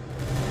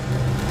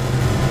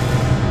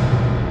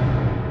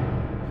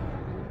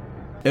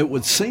 It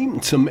would seem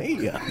to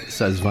me,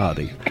 says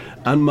Vardy,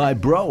 and my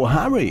bro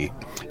Harry,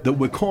 that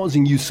we're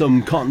causing you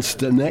some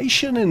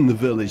consternation in the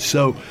village,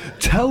 so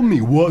tell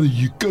me, what are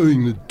you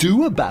going to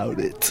do about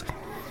it?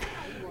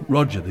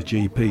 Roger, the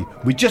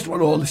GP. We just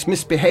want all this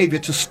misbehaviour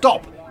to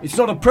stop. It's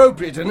not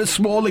appropriate in a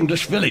small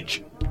English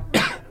village.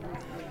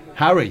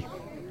 Harry,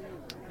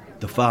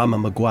 the farmer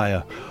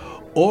Maguire,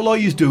 all I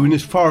is doing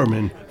is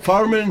farming.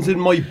 Farming's in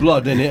my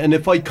blood, innit? And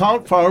if I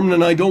can't farm,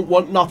 then I don't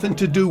want nothing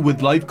to do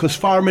with life, because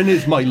farming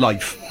is my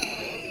life.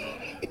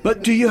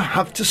 But do you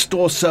have to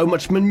store so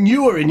much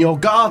manure in your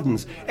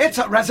gardens? It's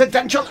a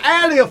residential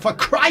area, for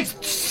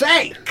Christ's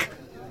sake!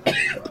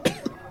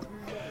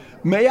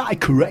 May I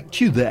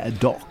correct you there,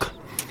 Doc?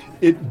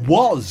 It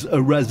was a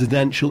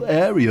residential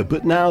area,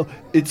 but now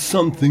it's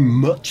something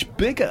much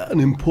bigger and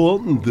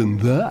important than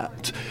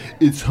that.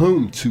 It's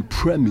home to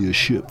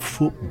Premiership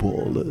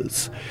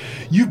footballers.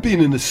 You've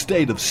been in a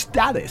state of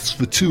status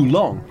for too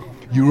long.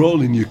 You're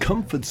all in your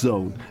comfort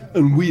zone,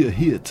 and we are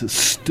here to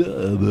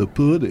stir the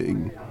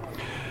pudding.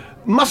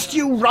 Must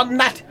you run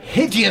that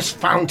hideous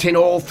fountain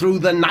all through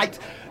the night?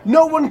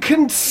 No one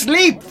can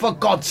sleep, for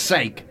God's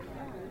sake!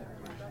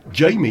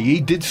 Jamie, he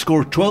did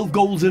score 12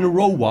 goals in a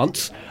row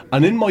once,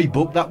 and in my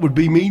book that would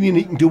be meaning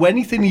he can do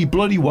anything he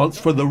bloody wants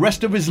for the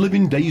rest of his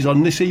living days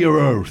on this here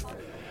earth.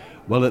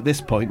 Well, at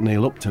this point,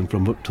 Neil Upton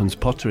from Upton's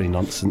Pottery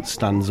Nonsense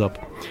stands up.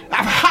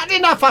 I've had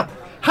enough! I've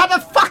had a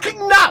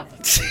fucking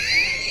nut!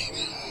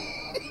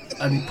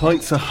 And he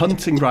points a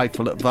hunting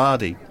rifle at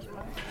Vardy.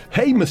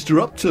 Hey,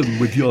 Mr. Upton,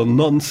 with your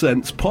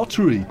nonsense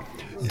pottery.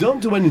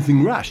 Don't do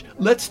anything rash.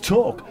 Let's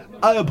talk.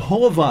 I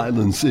abhor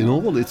violence in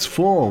all its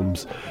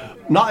forms.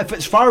 Not if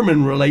it's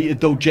farming related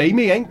though,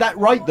 Jamie. Ain't that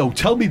right though?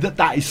 Tell me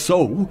that is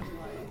so.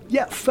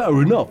 Yeah,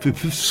 fair enough.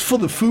 If it's for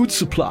the food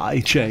supply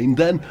chain,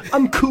 then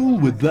I'm cool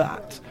with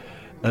that.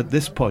 At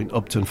this point,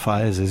 Upton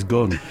fires his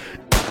gun.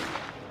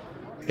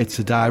 It's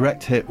a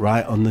direct hit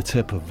right on the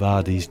tip of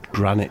Vardy's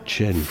granite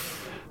chin.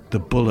 The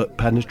bullet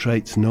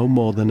penetrates no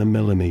more than a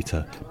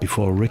millimetre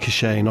before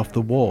ricocheting off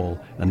the wall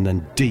and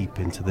then deep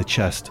into the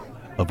chest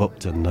of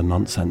Upton, the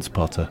nonsense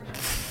potter.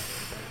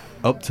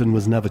 Upton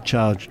was never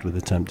charged with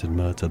attempted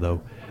murder,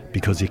 though,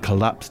 because he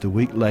collapsed a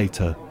week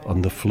later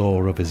on the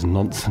floor of his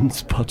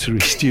nonsense pottery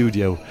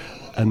studio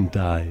and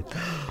died.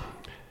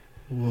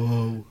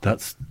 Whoa.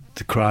 That's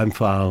the Crime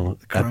File,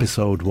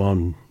 episode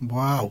 1.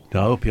 Wow. I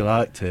hope you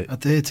liked it. I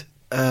did.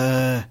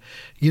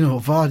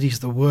 Vardy's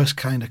the worst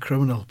kind of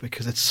criminal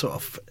because it's sort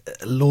of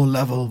low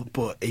level,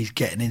 but he's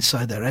getting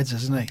inside their heads,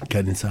 isn't he?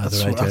 Getting inside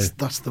their heads.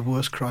 That's the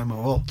worst crime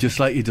of all. Just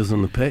like he does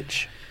on the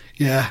pitch.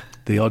 Yeah.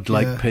 The odd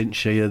pinch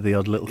here, the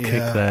odd little kick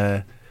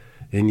there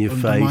in your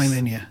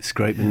Undermining face, you.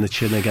 Scraping the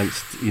chin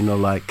against,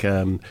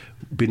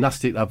 be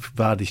nasty to have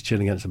Vardy's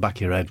chin against the back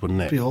of your head,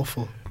 wouldn't it? Be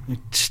awful. You're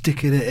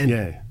sticking it in.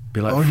 Yeah.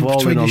 Be like or falling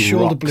between on your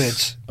shoulder rocks.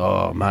 blades.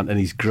 Oh man, and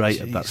he's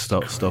great at that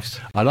sort of stuff.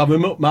 I'd have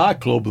him up my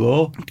club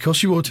though. Of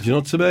course you would. Do you know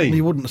what I mean?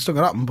 He wouldn't have still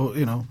happen, but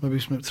maybe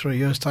 3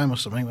 years' time or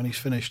something when he's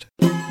finished.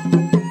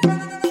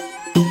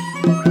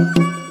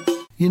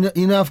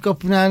 I've got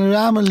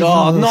Bananarama.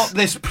 Oh, not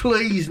this,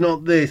 please,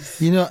 not this.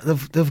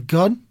 They've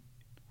gone.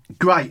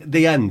 Great,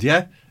 the end,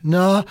 yeah?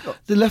 No,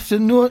 they left a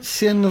note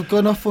saying they've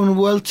gone off on a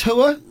world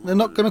tour. They're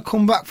not going to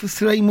come back for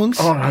 3 months.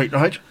 All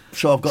right.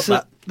 So I've got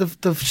that.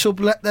 They've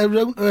sublet their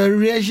room to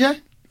Erasure.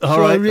 All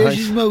right.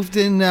 Erasure's moved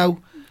in now.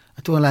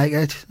 I don't like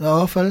it. They're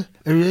awful.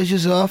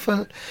 Erasure's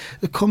awful.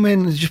 They come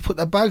in and just put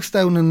their bags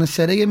down and they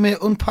said, hey, mate,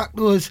 unpack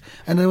those.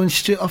 And they went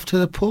straight off to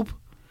the pub.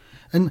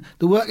 And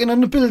they're working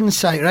on the building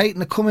site, right?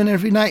 And they come in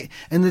every night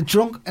and they're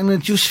drunk and they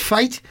just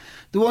fight.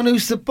 The one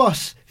who's the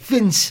boss,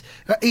 Vince,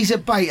 he's a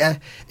biter.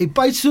 He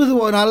bites the other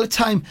one all the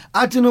time.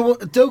 I don't know what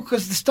to do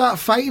because they start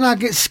fighting. I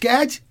get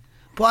scared.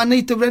 But I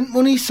need the rent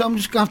money, so I'm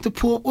just going to have to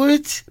put up with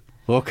it.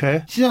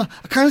 Okay.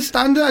 I can't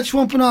stand it. I just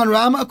want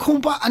Bananarama. I come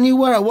back, I knew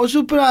where I was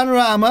with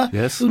Bananarama.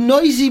 Yes. They were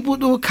noisy,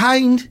 but they were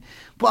kind.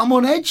 But I'm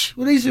on edge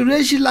with these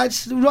Erasure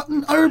lads, the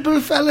rotten,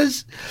 horrible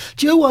fellas.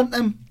 Do you want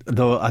them?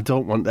 No, I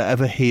don't want to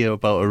ever hear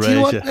about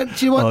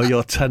Erasure or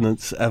your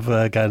tenants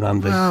ever again,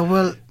 Andy.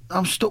 Well,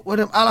 I'm stuck with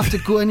them. I'll have to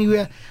go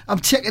anywhere. I'm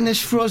taking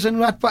this frozen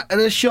rat back to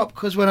the shop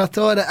because when I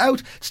thought it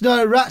out, it's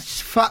not a rat,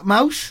 it's a fat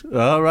mouse.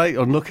 All right,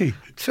 unlucky.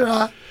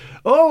 Ta-ra.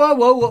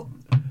 Oh.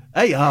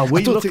 Hey, I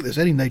don't think there's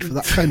any need for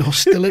that kind of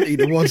hostility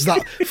towards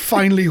that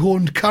finely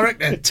honed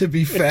character, to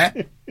be fair.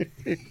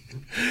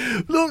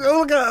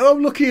 Look,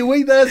 I'm lucky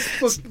away. There's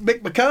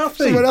Mick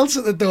McCarthy. Someone else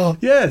at the door.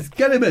 Yes,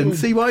 get him in,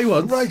 see what he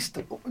wants. Right,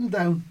 up and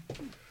down.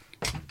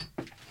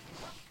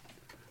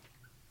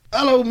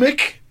 Hello,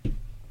 Mick.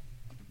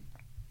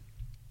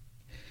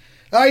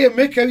 Hiya,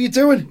 Mick, how you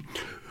doing?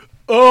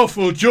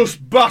 Awful,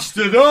 just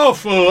bastard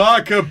awful,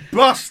 like a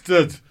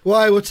bastard.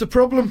 Why, what's the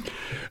problem?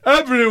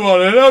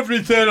 Everyone and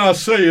everything I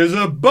see is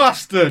a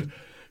bastard.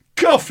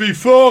 Coffee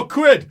 4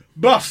 quid,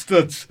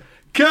 bastards.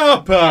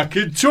 Car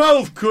parking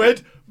 12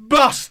 quid,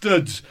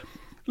 bastards.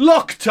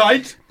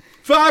 Loctite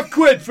 5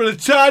 quid for a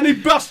tiny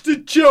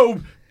bastard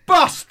tube,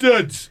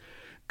 bastards.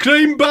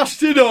 Cream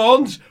bastard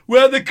horns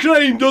where the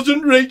cream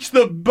doesn't reach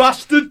the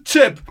bastard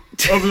tip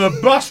of the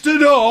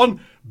bastard horn,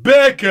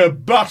 Baker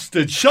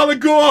bastard. Shall I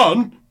go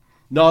on?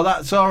 No,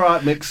 that's all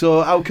right, Mick.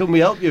 So how can we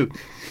help you?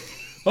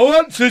 I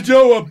want to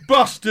do a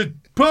bastard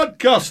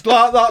podcast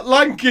like that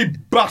lanky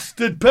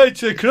bastard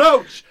Peter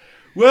Crouch.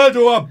 Where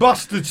do I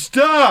bastard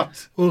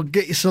start? Well,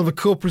 get yourself a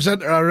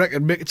co-presenter, I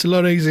reckon. Make it a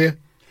lot easier.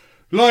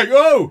 Like,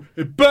 oh,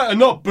 it better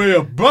not be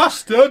a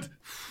bastard.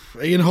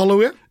 Ian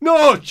Holloway?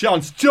 No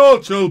chance,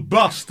 total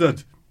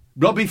bastard.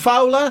 Robbie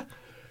Fowler?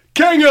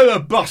 King of the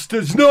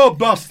bastards, no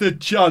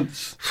bastard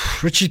chance.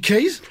 Richard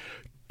Keys?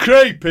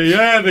 Creepy,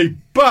 hairy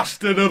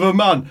bastard of a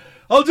man.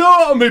 I'll do it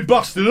on me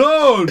bastard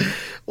own.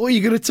 What are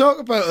you going to talk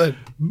about then?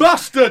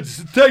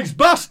 Bastards, things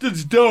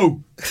bastards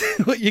do.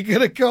 What are you going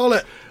to call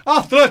it?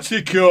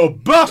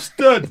 Atletico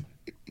bastard.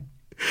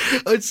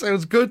 It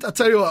sounds good. I'll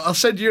tell you what, I'll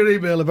send you an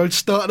email about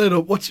starting it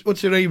up.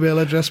 What's your email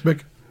address,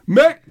 Mick?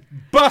 Mick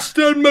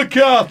Bastard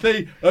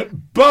McCarthy at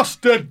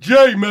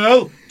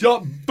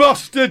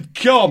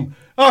bastardgmail.bastard.com.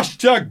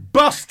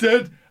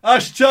 #bastard,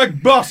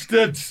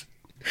 #bastards.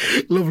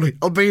 Lovely.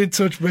 I'll be in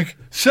touch, Mick.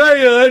 See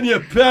you then,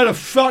 you pair of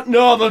fat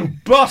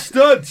northern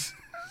bastards.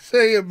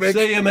 See you, Mick.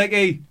 See you,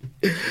 Mickey.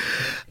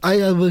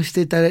 I almost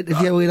did that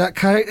interview with that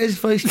character's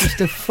voice just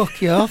to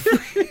fuck you off.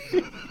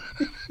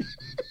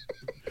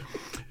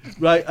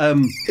 Right,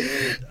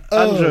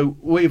 Andrew,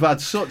 we've had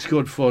such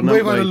good fun.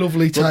 We've had a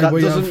lovely time. But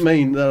that doesn't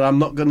mean that I'm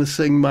not going to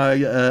sing my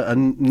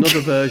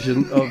another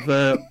version of.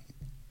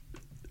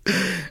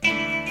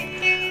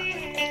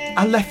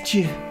 I left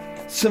you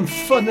some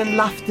fun and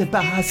laughter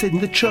bars in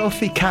the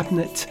trophy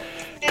cabinet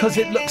because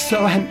it looks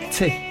so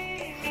empty.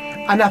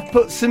 And I've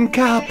put some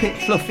carpet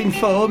fluffing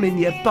foam in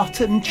your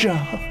bottom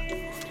drawer.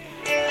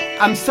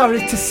 I'm sorry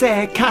to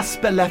say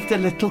Casper left a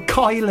little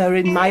coiler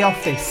in my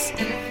office.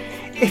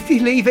 If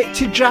you leave it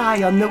to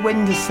dry on the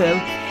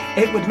windowsill,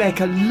 it would make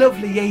a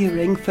lovely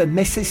earring for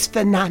Mrs.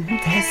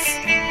 Fernandez.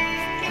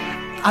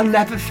 I'll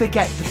never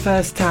forget the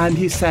first time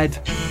you said,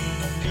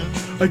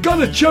 I got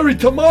a cherry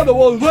tomato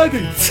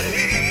already.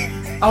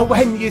 or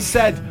when you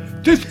said,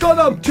 this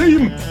goddamn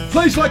team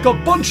plays like a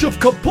bunch of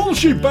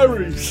Kapulshi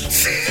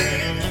berries.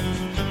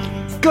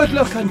 good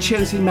luck on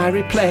choosing my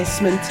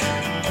replacement.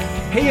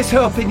 Here's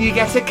hoping you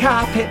get a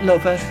carpet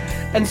lover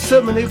and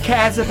someone who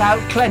cares about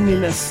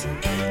cleanliness.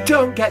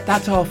 Don't get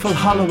that awful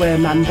Holloway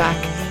man back.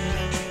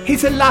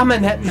 He's a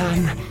laminate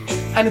man,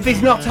 and if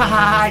he's not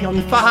high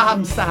on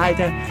farm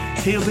cider,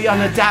 he'll be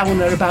on a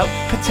downer about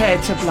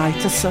potato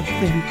blight or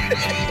something.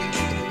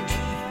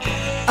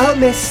 Oh,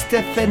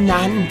 Mr.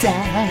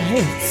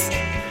 Fernandez,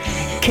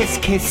 kiss,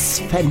 kiss,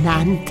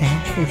 Fernandez.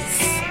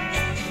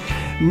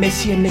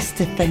 Miss you,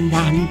 Mr.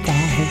 Fernandez.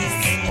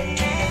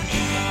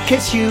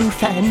 Kiss you,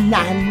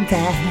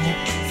 Fernandez.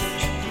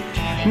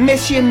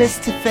 Miss you,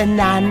 Mr.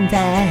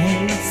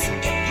 Fernandez.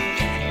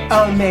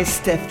 Oh,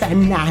 Mr.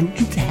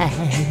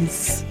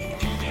 Fernandez,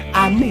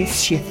 I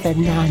miss you,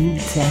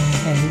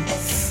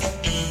 Fernandez.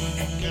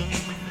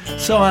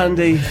 So,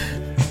 Andy,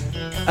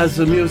 as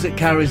the music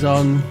carries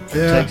on,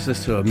 takes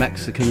us to a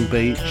Mexican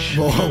beach.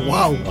 Oh,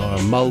 wow. Or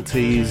a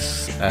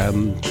Maltese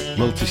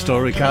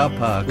multi-storey car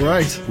park.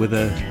 Right. With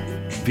a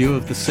view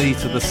of the sea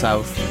to the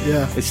south.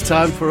 Yeah. It's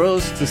time for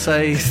us to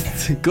say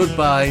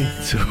goodbye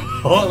to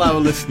all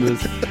our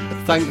listeners.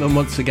 Thank them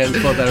once again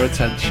for their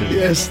attention.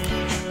 Yes.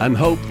 And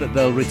hope that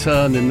they'll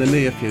return in the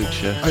near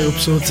future. I hope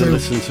so to too.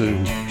 listen to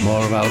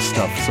more of our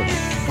stuff. So,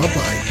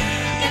 bye-bye.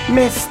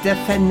 Mr.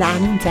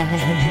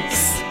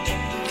 Fernandez,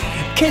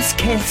 kiss,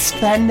 kiss,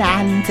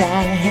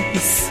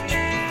 Fernandez.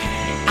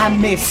 I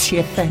miss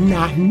you,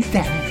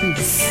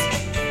 Fernandez.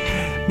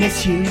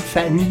 Miss you,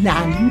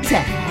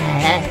 Fernandez.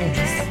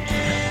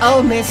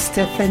 Oh,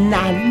 Mr.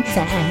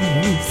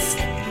 Fernandez,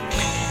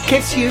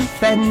 kiss you,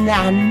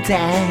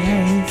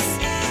 Fernandez.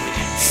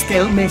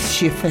 Still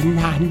miss you,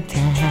 Fernandez.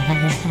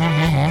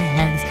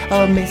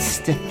 Oh,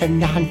 Mr.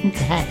 Fernandez.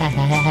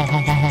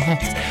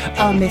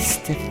 Oh,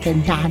 Mr.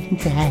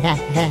 Fernandez.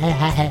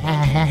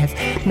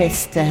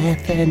 Mr.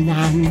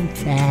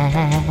 Fernandez.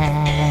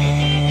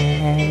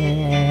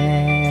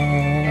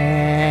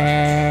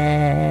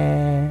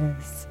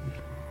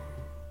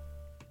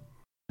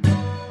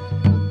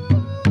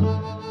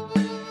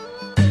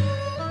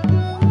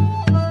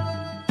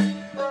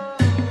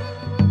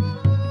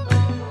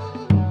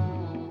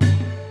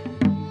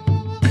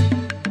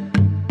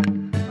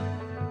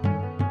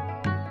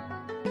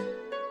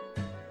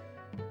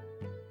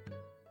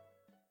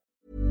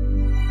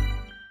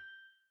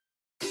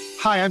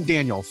 Hi, I'm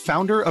Daniel,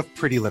 founder of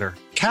Pretty Litter.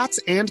 Cats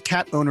and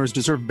cat owners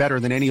deserve better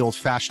than any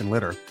old-fashioned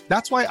litter.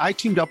 That's why I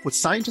teamed up with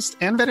scientists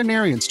and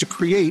veterinarians to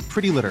create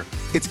Pretty Litter.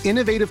 Its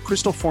innovative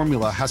crystal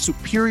formula has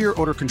superior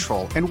odor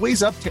control and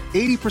weighs up to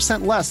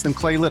 80% less than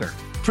clay litter.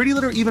 Pretty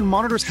Litter even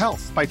monitors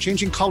health by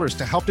changing colors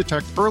to help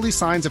detect early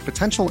signs of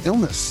potential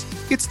illness.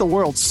 It's the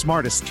world's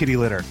smartest kitty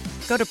litter.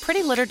 Go to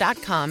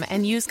prettylitter.com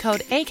and use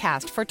code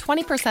ACAST for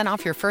 20%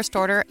 off your first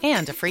order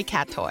and a free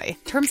cat toy.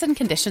 Terms and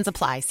conditions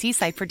apply. See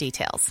site for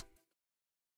details.